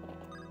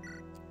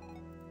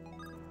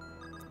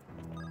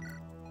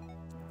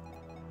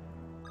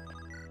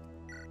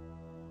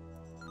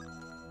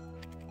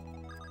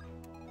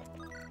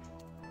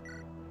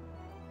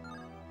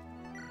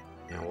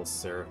 Yeah, we'll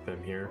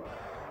Seraphim here.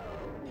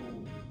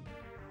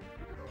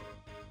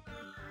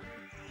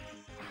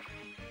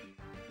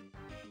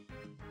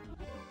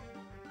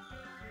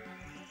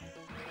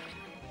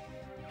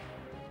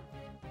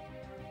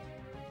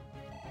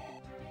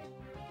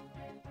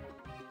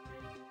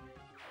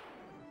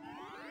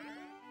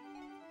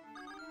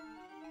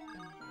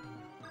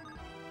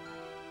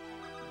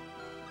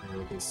 And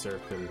we can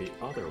Seraphim the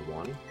other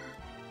one.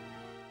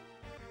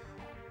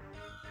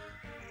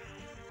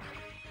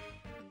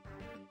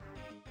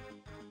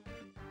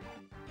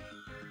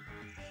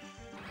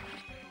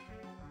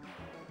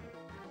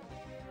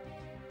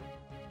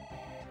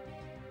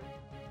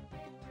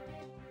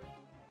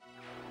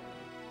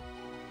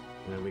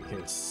 And then we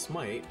can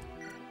smite.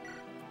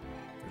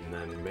 And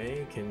then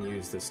May can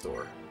use this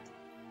door.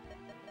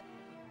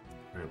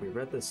 Alright, we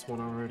read this one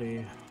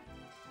already.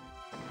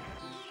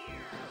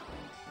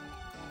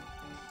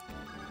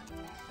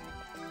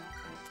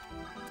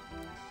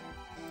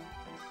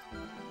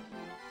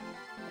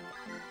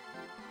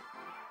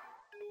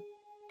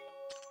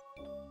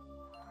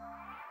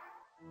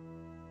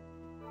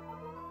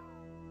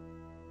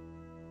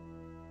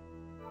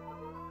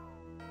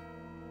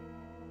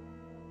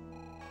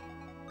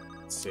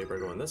 Saber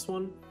going this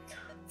one.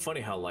 Funny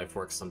how life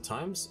works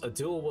sometimes. A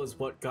duel was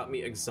what got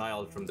me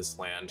exiled from this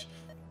land,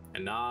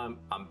 and now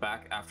I'm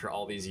back after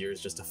all these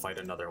years just to fight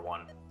another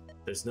one.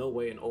 There's no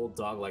way an old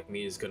dog like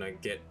me is gonna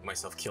get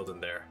myself killed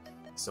in there.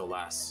 So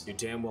lass, you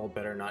damn well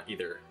better not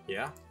either,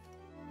 yeah?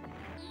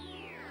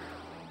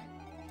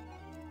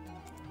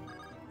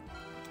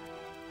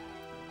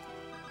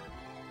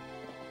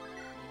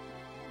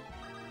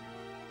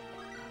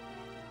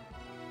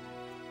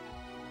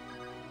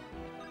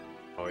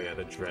 Oh yeah,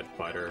 the Dread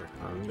Fighter.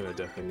 I'm gonna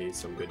definitely need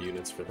some good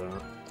units for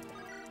that.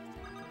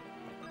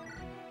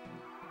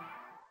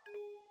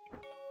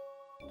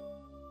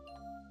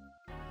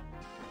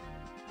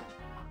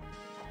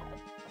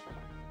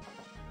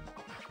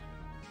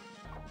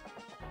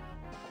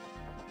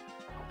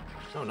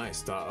 Oh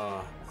nice,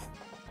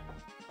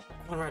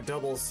 one-rat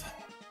doubles.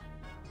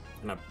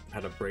 And I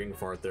had a brain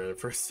fart there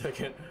for a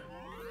second.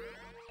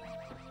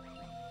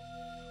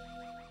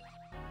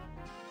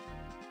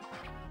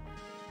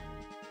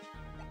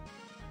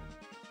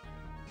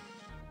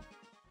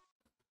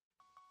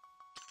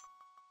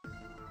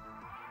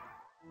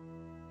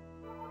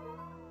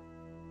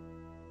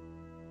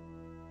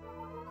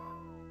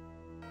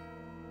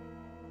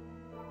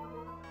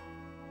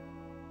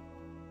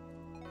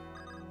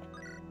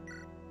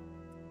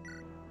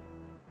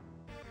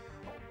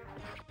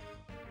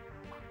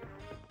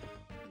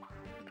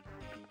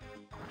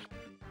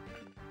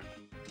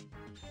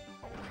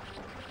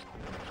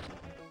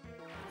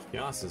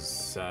 Yas is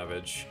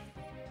savage.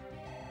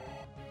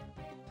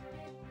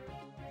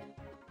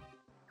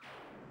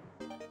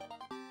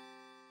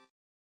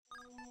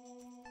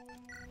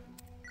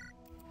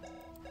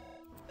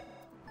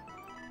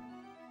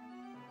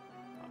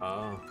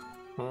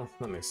 Well,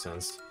 that makes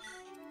sense.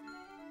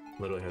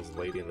 Literally has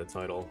lady in the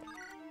title.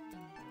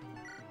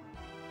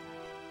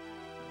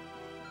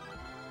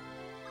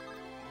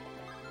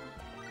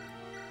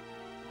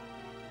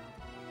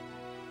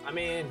 I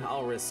mean,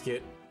 I'll risk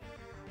it.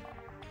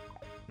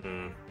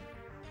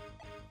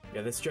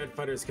 Yeah, this Dread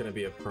Fighter is gonna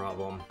be a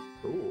problem.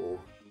 Ooh.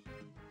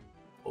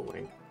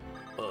 Bowling.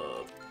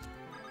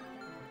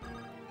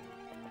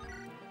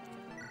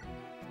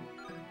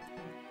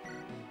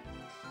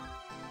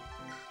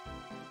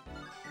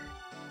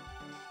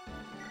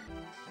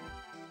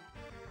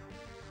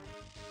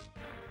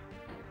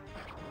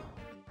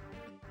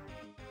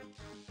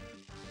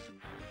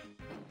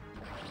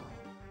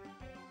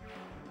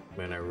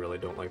 Man, I really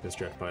don't like this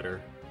Dread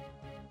Fighter.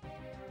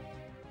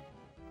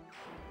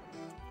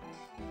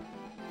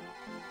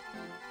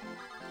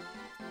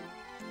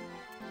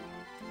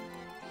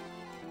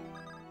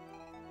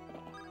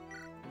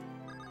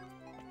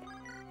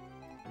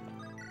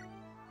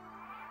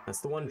 That's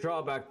the one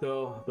drawback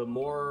though, the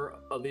more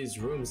of these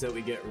rooms that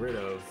we get rid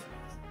of,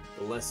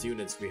 the less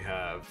units we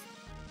have.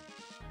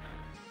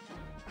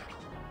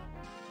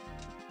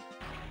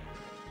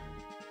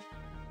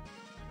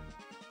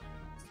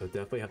 So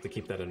definitely have to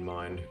keep that in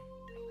mind.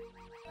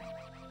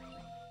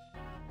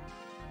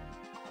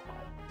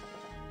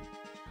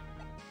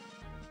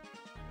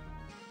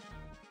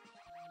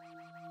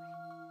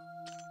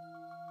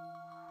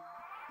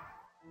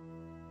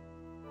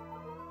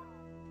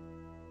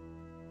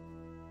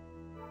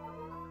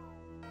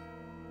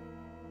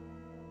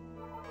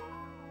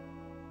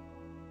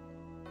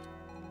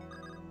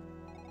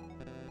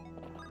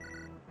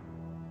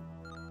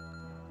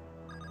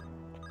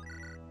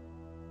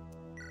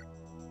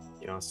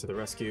 Yas to the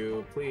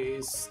rescue,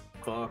 please.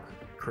 Fuck,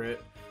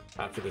 crit.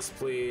 After this,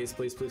 please,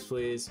 please, please,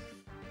 please.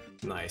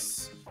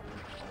 Nice.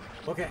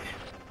 Okay.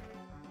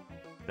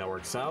 That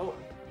works out.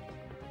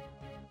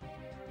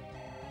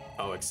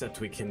 Oh, except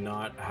we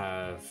cannot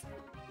have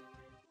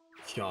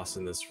Yas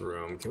in this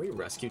room. Can we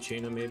rescue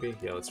Chena maybe?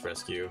 Yeah, let's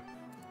rescue.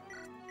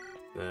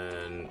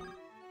 Then,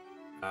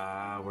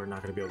 we're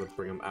not gonna be able to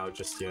bring him out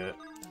just yet.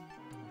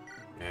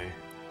 Okay.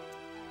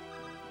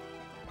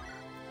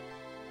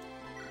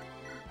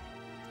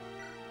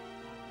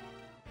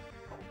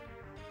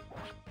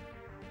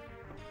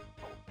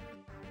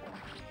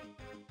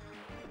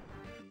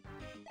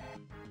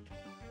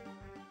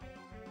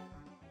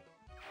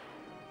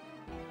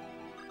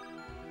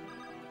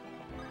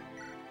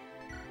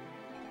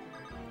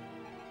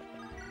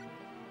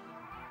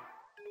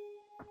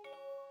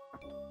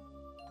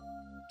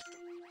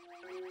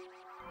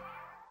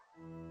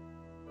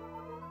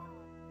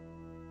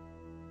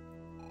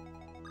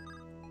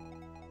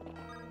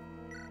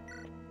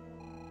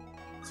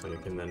 So you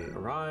can then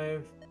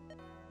arrive.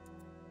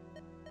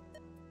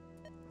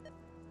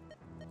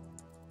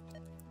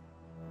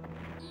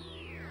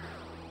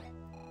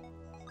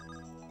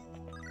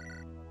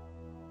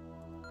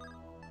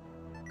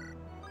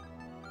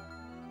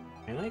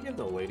 Can I get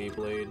the Lady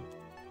Blade?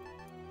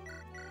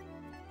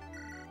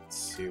 Let's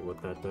see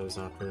what that does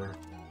after.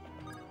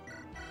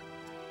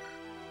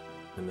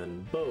 And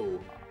then bow.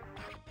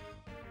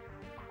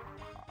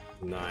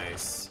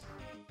 Nice.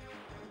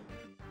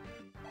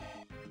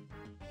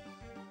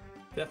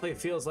 Definitely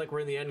feels like we're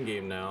in the end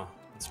game now,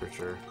 that's for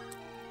sure.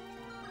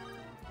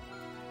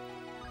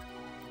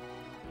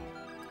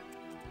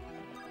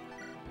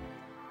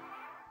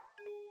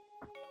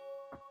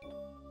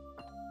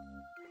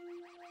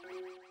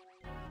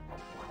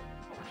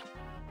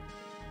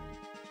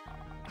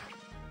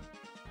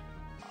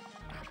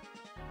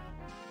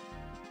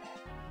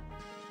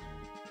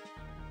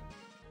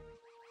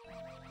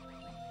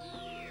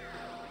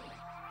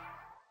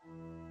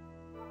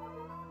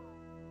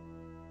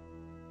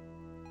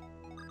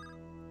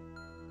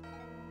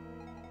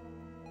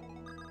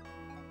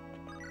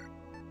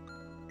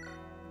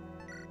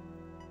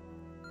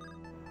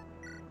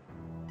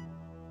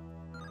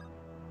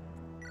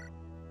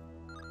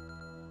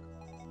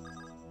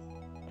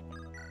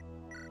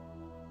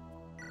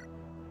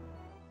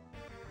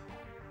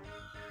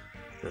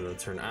 And the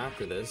turn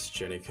after this,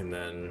 Jenny can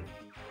then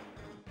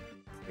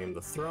claim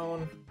the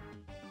throne.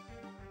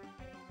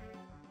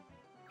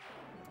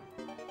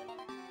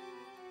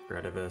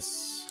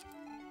 Gradivis.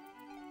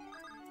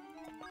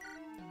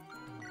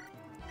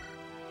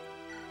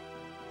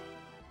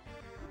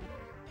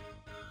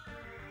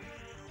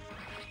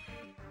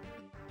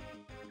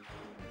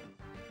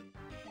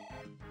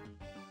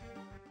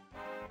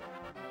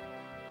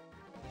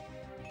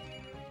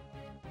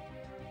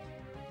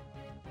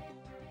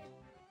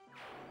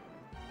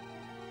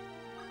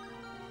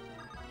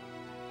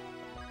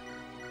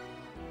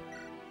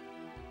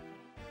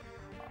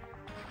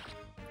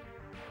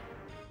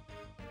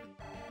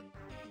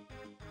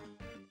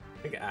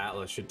 I think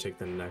Atlas should take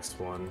the next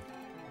one.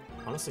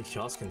 Honestly,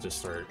 Kiosk can just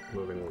start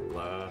moving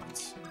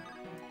left.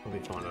 He'll be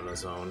fine on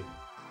his own.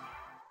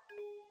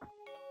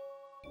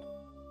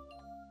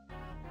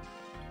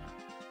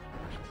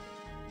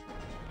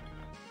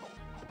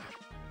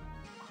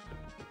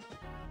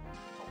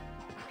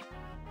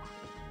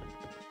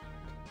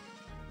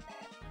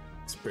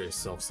 It's pretty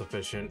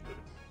self-sufficient.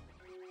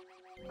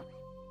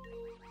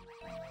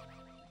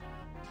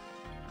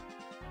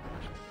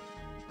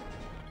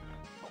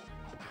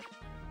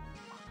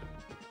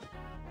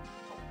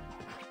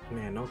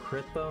 Man, no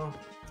crit though.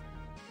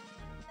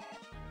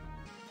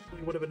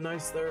 It would have been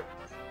nice there.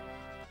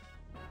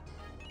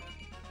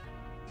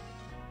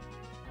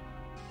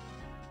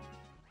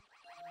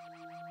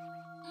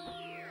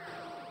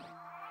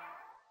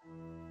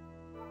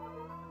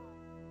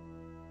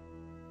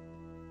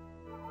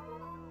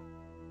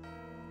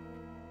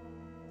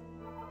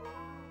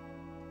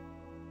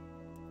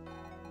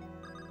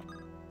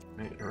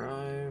 Might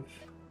arrive.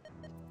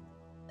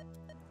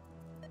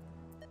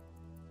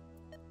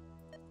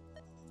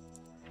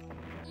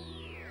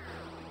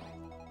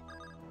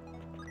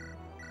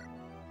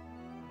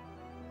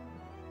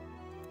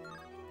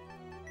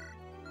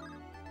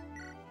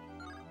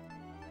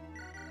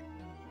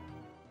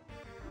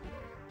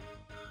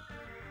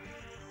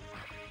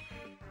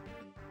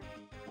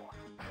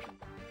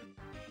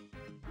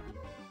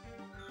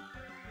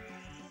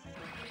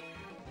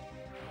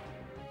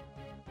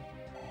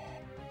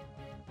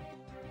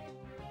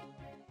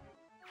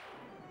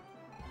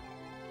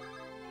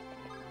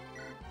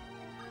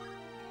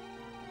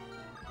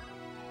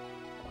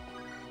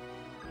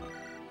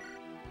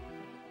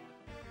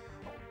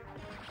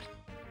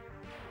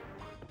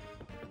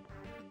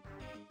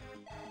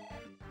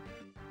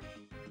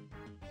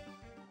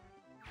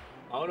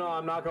 Oh no,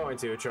 I'm not going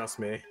to, trust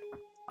me.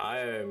 I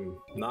am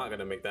not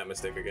gonna make that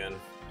mistake again.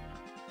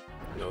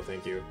 No,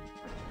 thank you.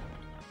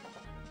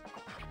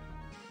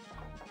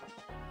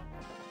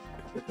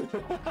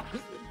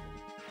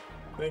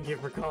 Thank you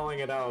for calling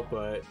it out,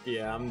 but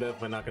yeah, I'm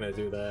definitely not gonna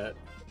do that.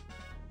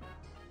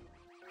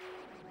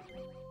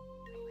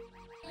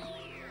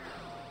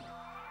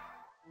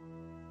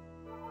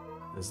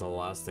 This is the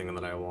last thing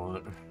that I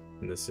want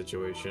in this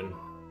situation.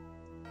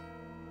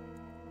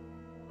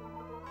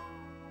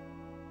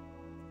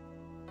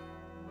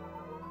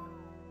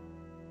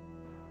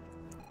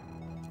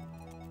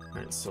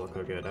 Alright,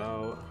 Celica get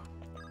out.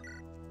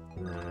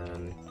 And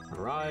then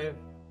arrive.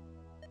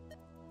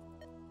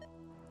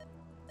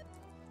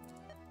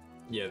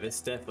 Yeah,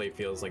 this definitely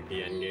feels like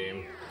the end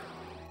game.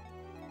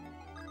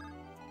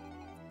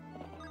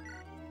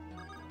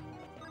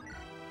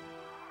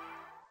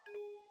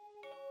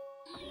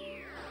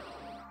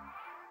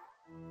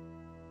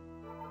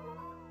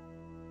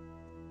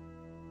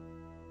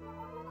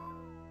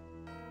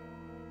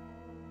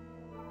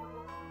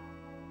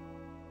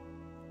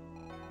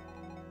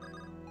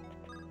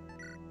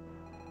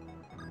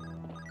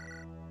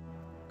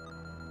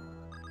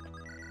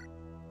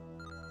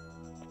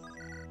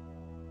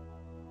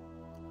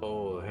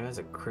 Oh, it has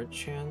a crit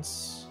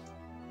chance.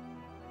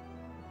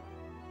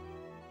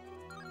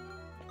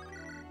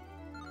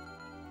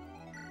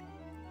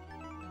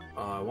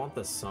 I want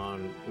the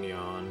Sun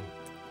Neon.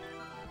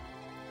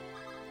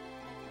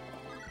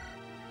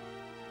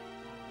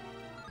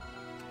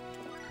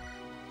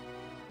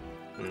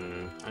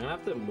 I'm gonna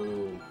have to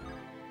move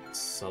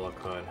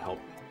Celica and help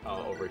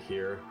out over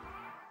here.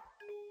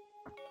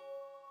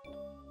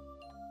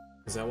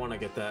 Because I want to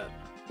get that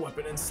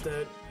weapon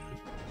instead.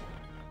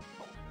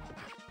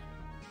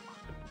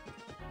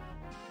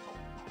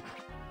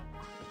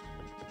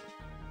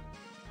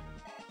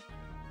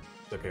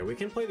 Okay, we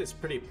can play this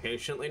pretty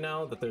patiently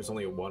now that there's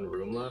only one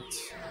room left.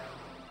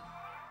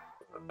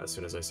 As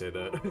soon as I say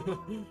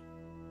that.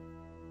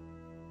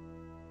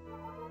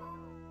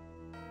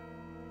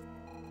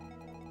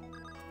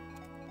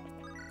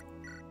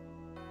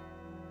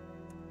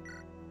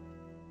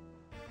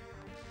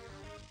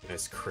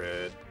 Nice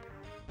crit.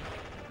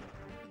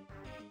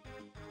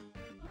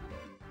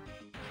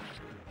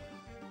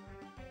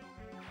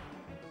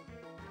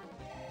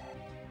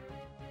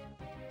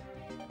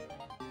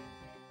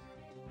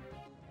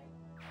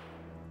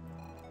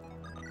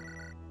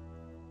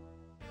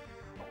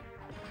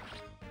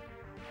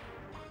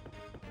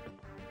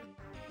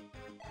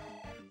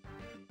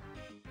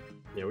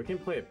 Yeah, we can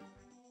play it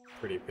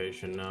pretty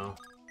patient now.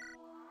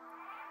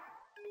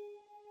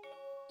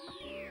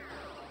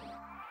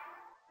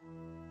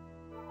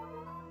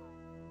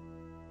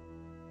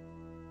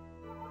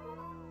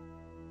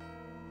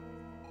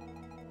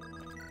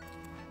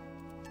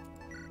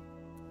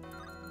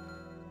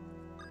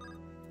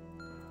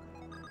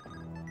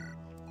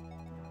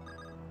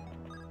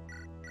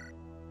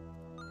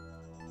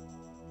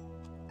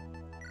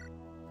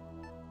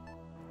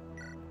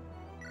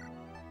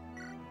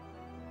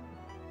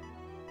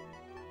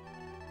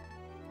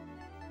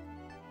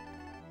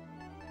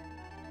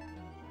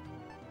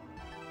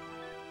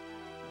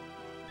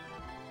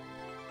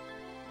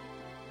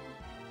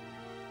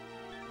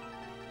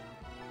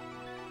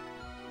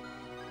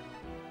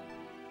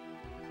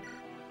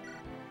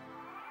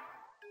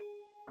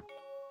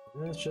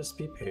 Let's just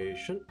be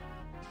patient.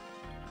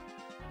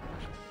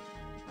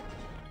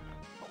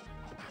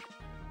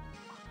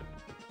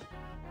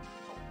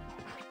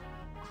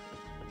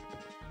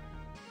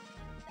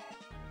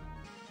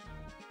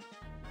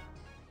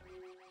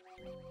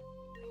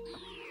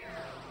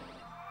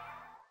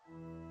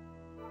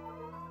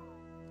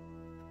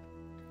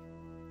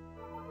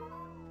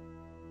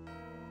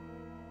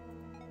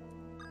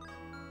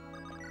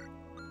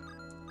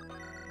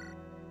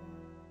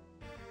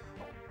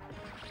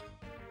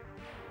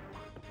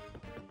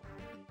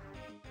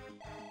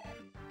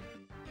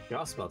 You're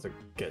also about to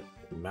get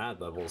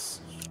mad levels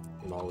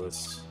from all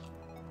this.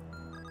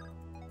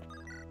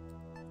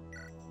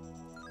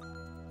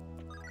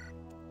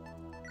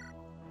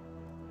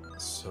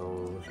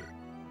 So,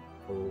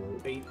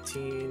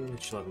 18,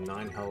 she'll have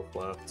 9 health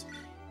left.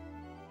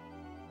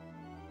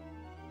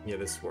 Yeah,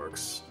 this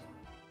works.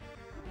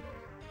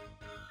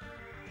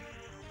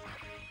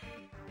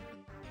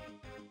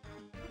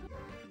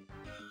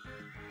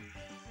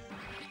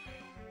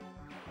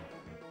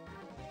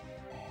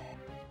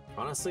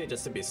 Honestly,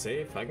 just to be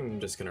safe, I'm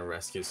just gonna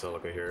rescue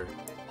Celica here.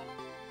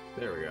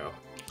 There we go.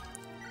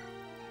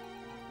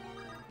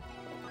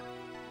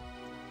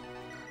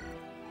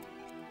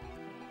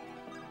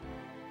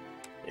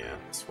 Yeah,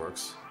 this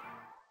works.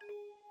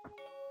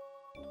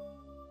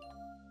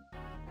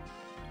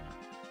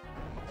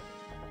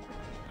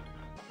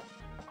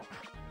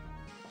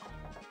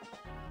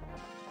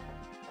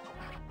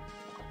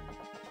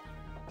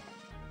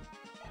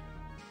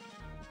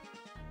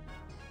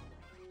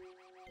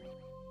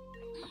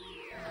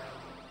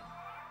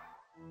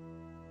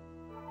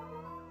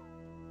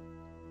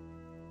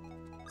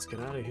 Let's get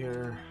out of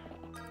here.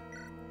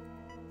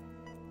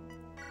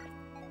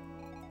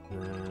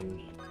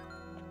 And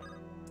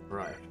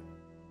right.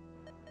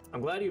 I'm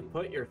glad you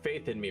put your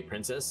faith in me,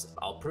 princess.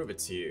 I'll prove it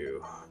to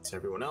you. To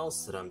everyone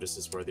else that I'm just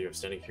as worthy of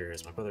standing here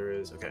as my brother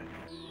is. Okay.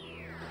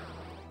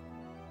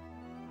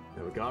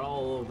 Now we got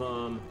all of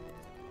them.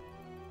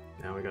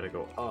 Now we gotta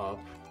go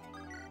up.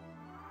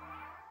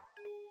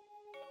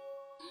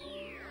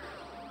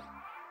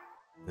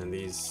 And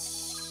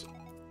these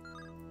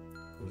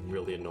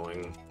really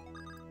annoying.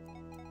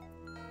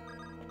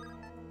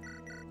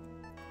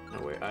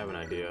 Oh wait, I have an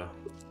idea.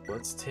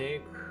 Let's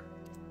take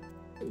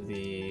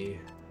the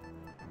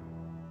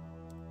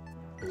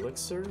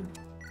elixir,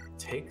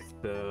 take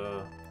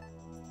the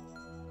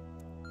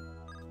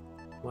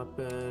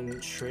weapon,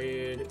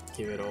 trade,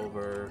 give it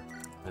over,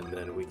 and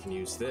then we can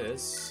use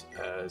this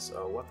as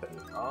a weapon.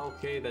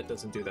 Okay, that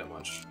doesn't do that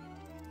much.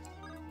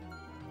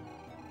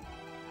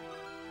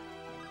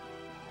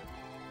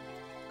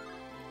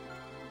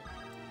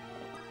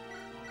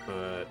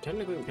 But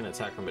technically we can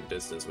attack from a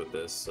distance with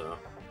this, so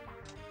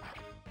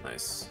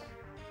nice.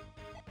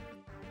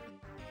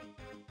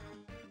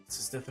 This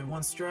is definitely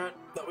one strat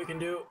that we can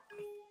do.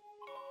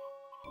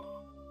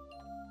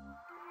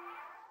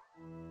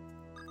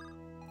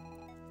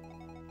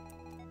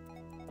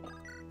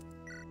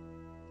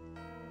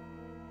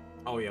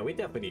 Oh yeah, we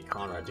definitely need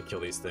Conrad to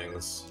kill these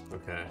things.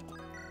 Okay.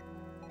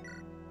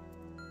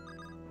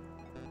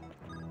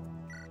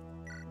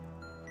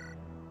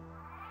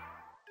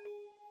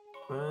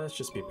 Let's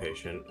just be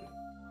patient.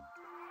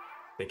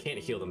 They can't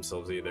heal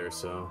themselves either,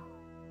 so...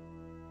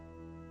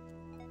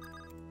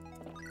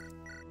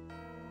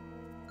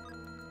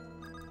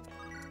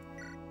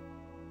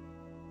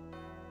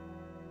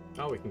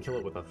 Oh, we can kill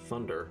it with a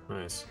thunder.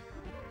 Nice.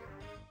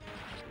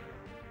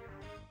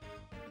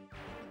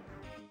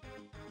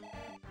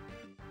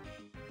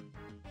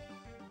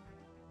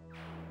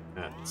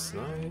 That's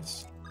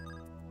nice.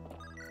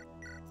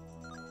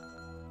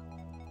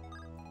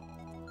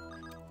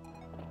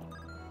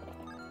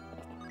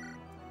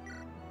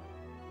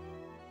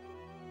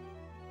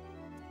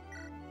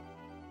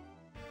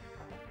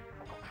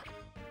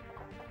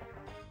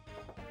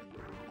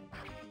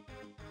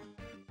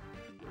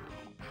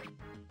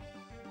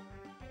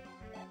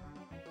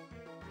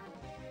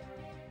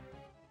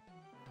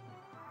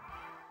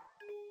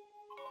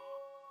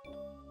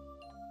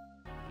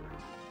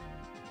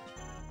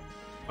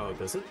 Oh,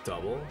 does it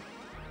double?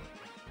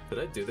 Did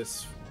I do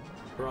this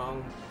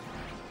wrong?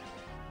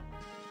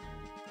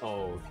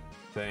 Oh,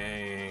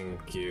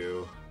 thank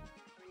you.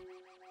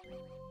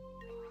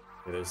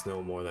 There's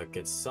no more that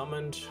gets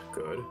summoned.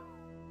 Good.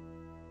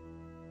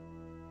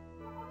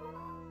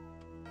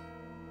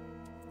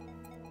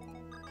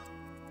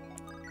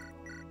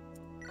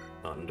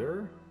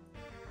 Thunder?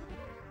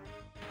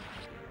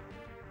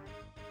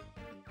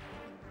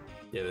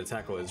 Yeah, the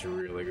tackle is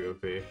really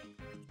goofy.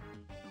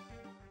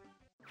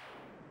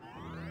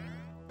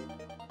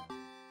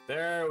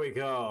 There we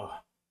go.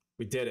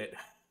 We did it.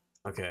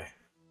 Okay.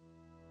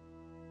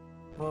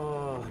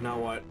 Oh, now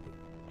what?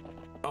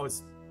 Oh,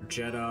 it's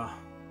Jeddah.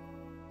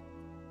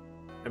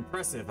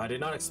 Impressive. I did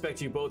not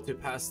expect you both to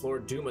pass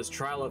Lord Duma's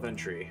trial of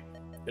entry.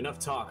 Enough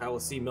talk. I will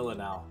see Milla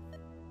now.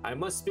 I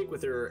must speak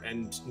with her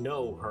and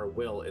know her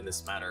will in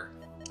this matter.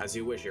 As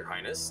you wish, Your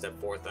Highness. Step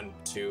forth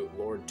unto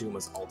Lord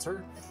Duma's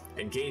altar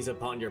and gaze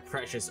upon your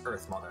precious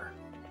Earth Mother.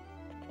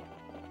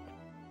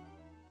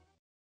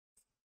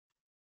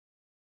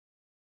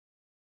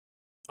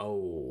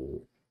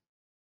 Oh.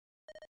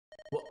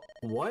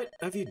 What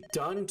have you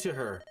done to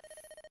her?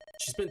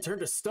 She's been turned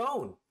to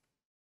stone.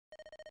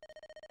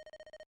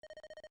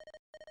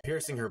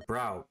 Piercing her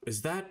brow.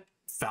 Is that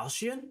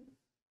falchion?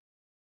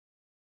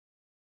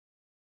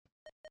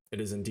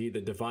 It is indeed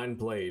the divine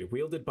blade,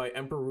 wielded by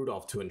Emperor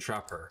Rudolph to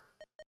entrap her.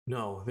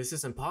 No, this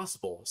is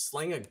impossible.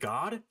 Slaying a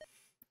god?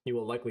 You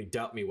will likely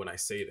doubt me when I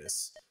say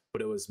this,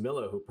 but it was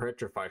Milla who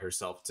petrified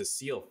herself to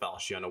seal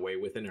falchion away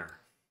within her.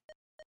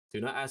 Do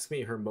not ask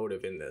me her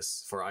motive in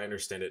this, for I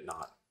understand it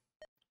not.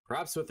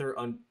 Perhaps with her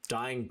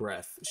undying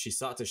breath, she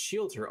sought to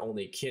shield her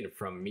only kin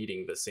from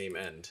meeting the same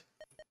end.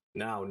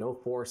 Now, no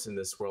force in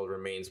this world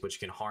remains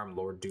which can harm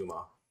Lord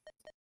Duma.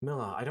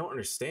 Milla, I don't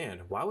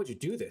understand. Why would you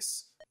do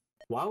this?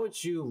 Why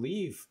would you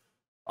leave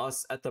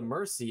us at the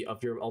mercy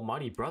of your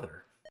almighty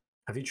brother?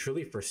 Have you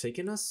truly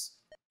forsaken us?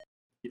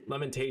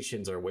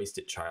 Lamentations are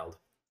wasted, child.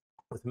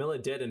 With Milla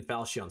dead and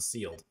falchion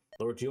sealed,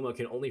 Lord Duma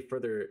can only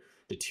further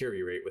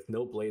deteriorate with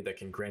no blade that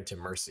can grant him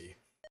mercy.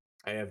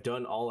 I have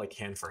done all I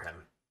can for him.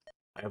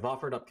 I have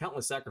offered up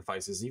countless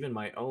sacrifices, even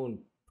my own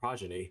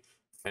progeny,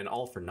 and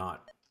all for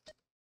naught.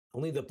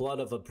 Only the blood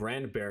of a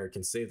brand bearer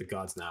can save the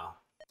gods now.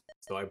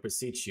 So I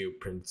beseech you,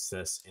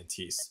 Princess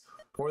Antise,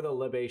 pour the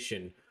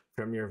libation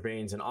from your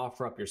veins and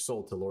offer up your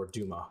soul to Lord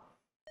Duma.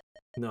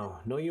 No,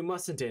 you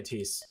mustn't,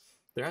 Antise.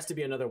 There has to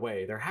be another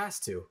way. There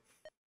has to.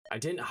 I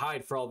didn't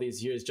hide for all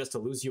these years just to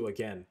lose you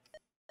again.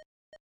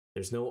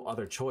 There's no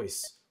other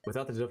choice.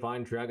 Without the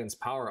divine dragon's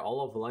power, all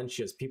of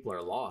Valencia's people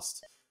are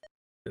lost.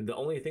 And the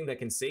only thing that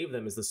can save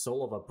them is the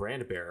soul of a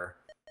brand bearer.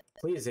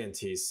 Please,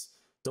 Antise,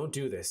 don't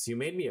do this. You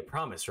made me a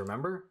promise,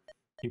 remember?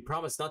 You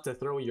promised not to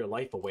throw your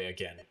life away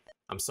again.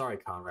 I'm sorry,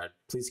 Conrad.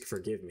 Please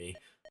forgive me.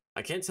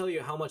 I can't tell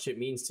you how much it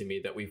means to me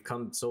that we've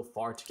come so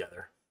far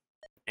together.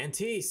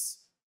 Antise!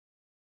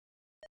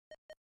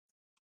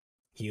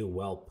 You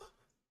whelp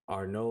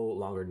are no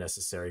longer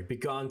necessary.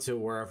 Begone to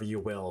wherever you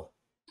will.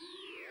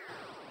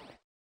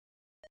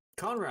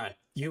 Conrad,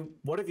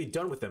 what have you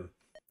done with him?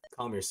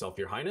 Calm yourself,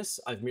 Your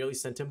Highness. I've merely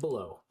sent him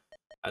below.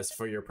 As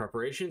for your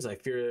preparations, I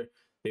fear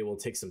they will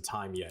take some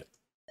time yet.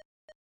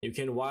 You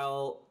can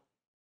while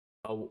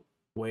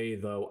away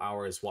the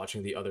hours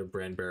watching the other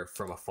brand bearer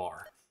from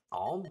afar.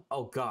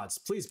 Oh gods,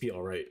 please be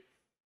alright.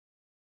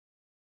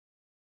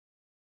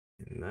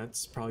 And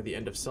that's probably the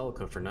end of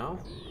Celica for now.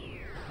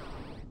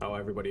 Oh,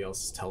 everybody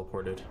else is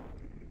teleported.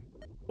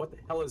 What the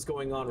hell is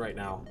going on right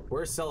now?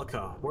 Where's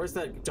Celica? Where's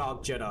that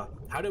dog Jeddah?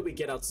 How did we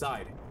get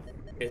outside?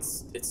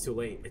 It's too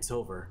late. It's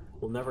over.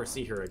 We'll never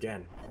see her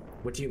again.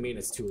 What do you mean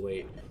it's too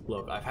late?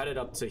 Look, I've had it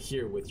up to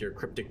here with your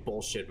cryptic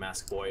bullshit,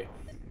 Mask Boy.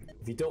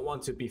 If you don't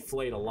want to be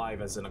flayed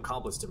alive as an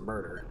accomplice to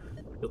murder,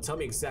 you'll tell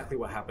me exactly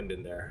what happened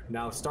in there.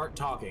 Now start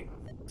talking.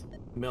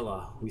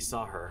 Milla, we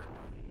saw her.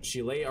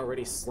 She lay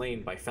already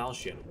slain by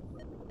falchion.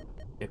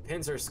 It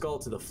pins her skull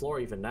to the floor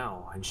even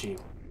now, and she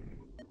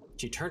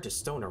turned to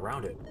stone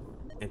around it.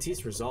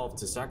 Antise resolved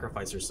to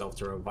sacrifice herself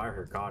to revive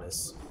her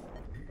goddess.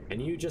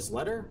 And you just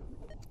let her?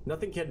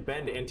 Nothing can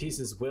bend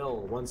Antise's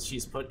will once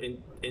she's put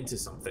into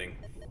something.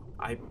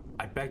 I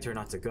begged her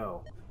not to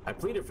go. I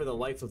pleaded for the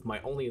life of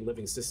my only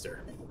living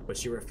sister, but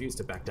she refused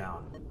to back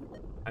down.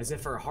 As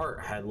if her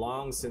heart had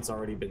long since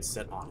already been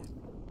set on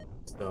it.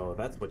 So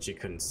that's what she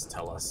couldn't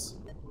tell us.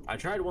 I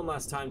tried one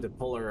last time to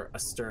pull her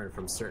astern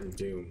from certain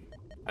doom.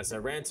 As I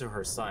ran to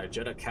her side,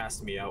 Jeddah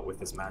cast me out with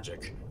his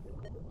magic.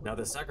 Now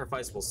the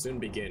sacrifice will soon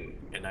begin,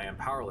 and I am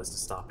powerless to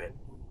stop it.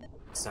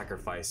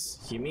 Sacrifice.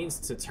 He means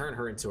to turn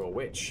her into a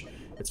witch.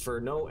 It's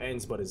for no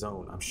ends but his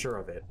own, I'm sure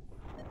of it.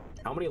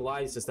 How many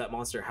lives does that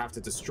monster have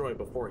to destroy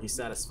before he's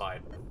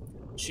satisfied?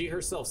 She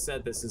herself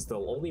said this is the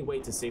only way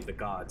to save the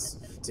gods.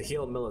 To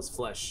heal Milla's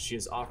flesh, she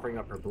is offering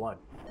up her blood.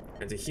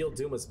 And to heal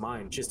Duma's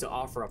mind, she is to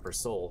offer up her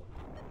soul.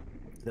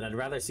 Then I'd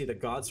rather see the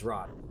gods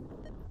rot.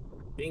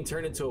 Being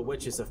turned into a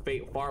witch is a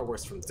fate far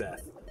worse from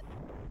death.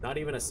 Not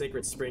even a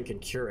sacred spring can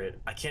cure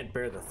it. I can't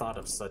bear the thought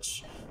of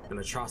such an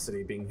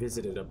atrocity being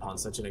visited upon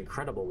such an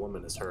incredible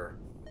woman as her.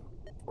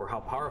 Or how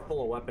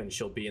powerful a weapon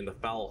she'll be in the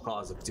foul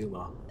cause of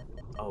Duma.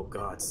 Oh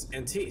gods.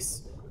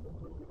 Antis!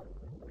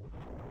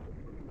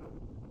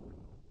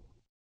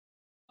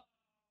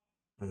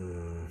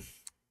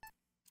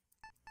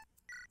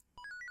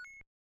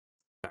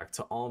 Back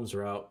to Alm's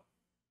route.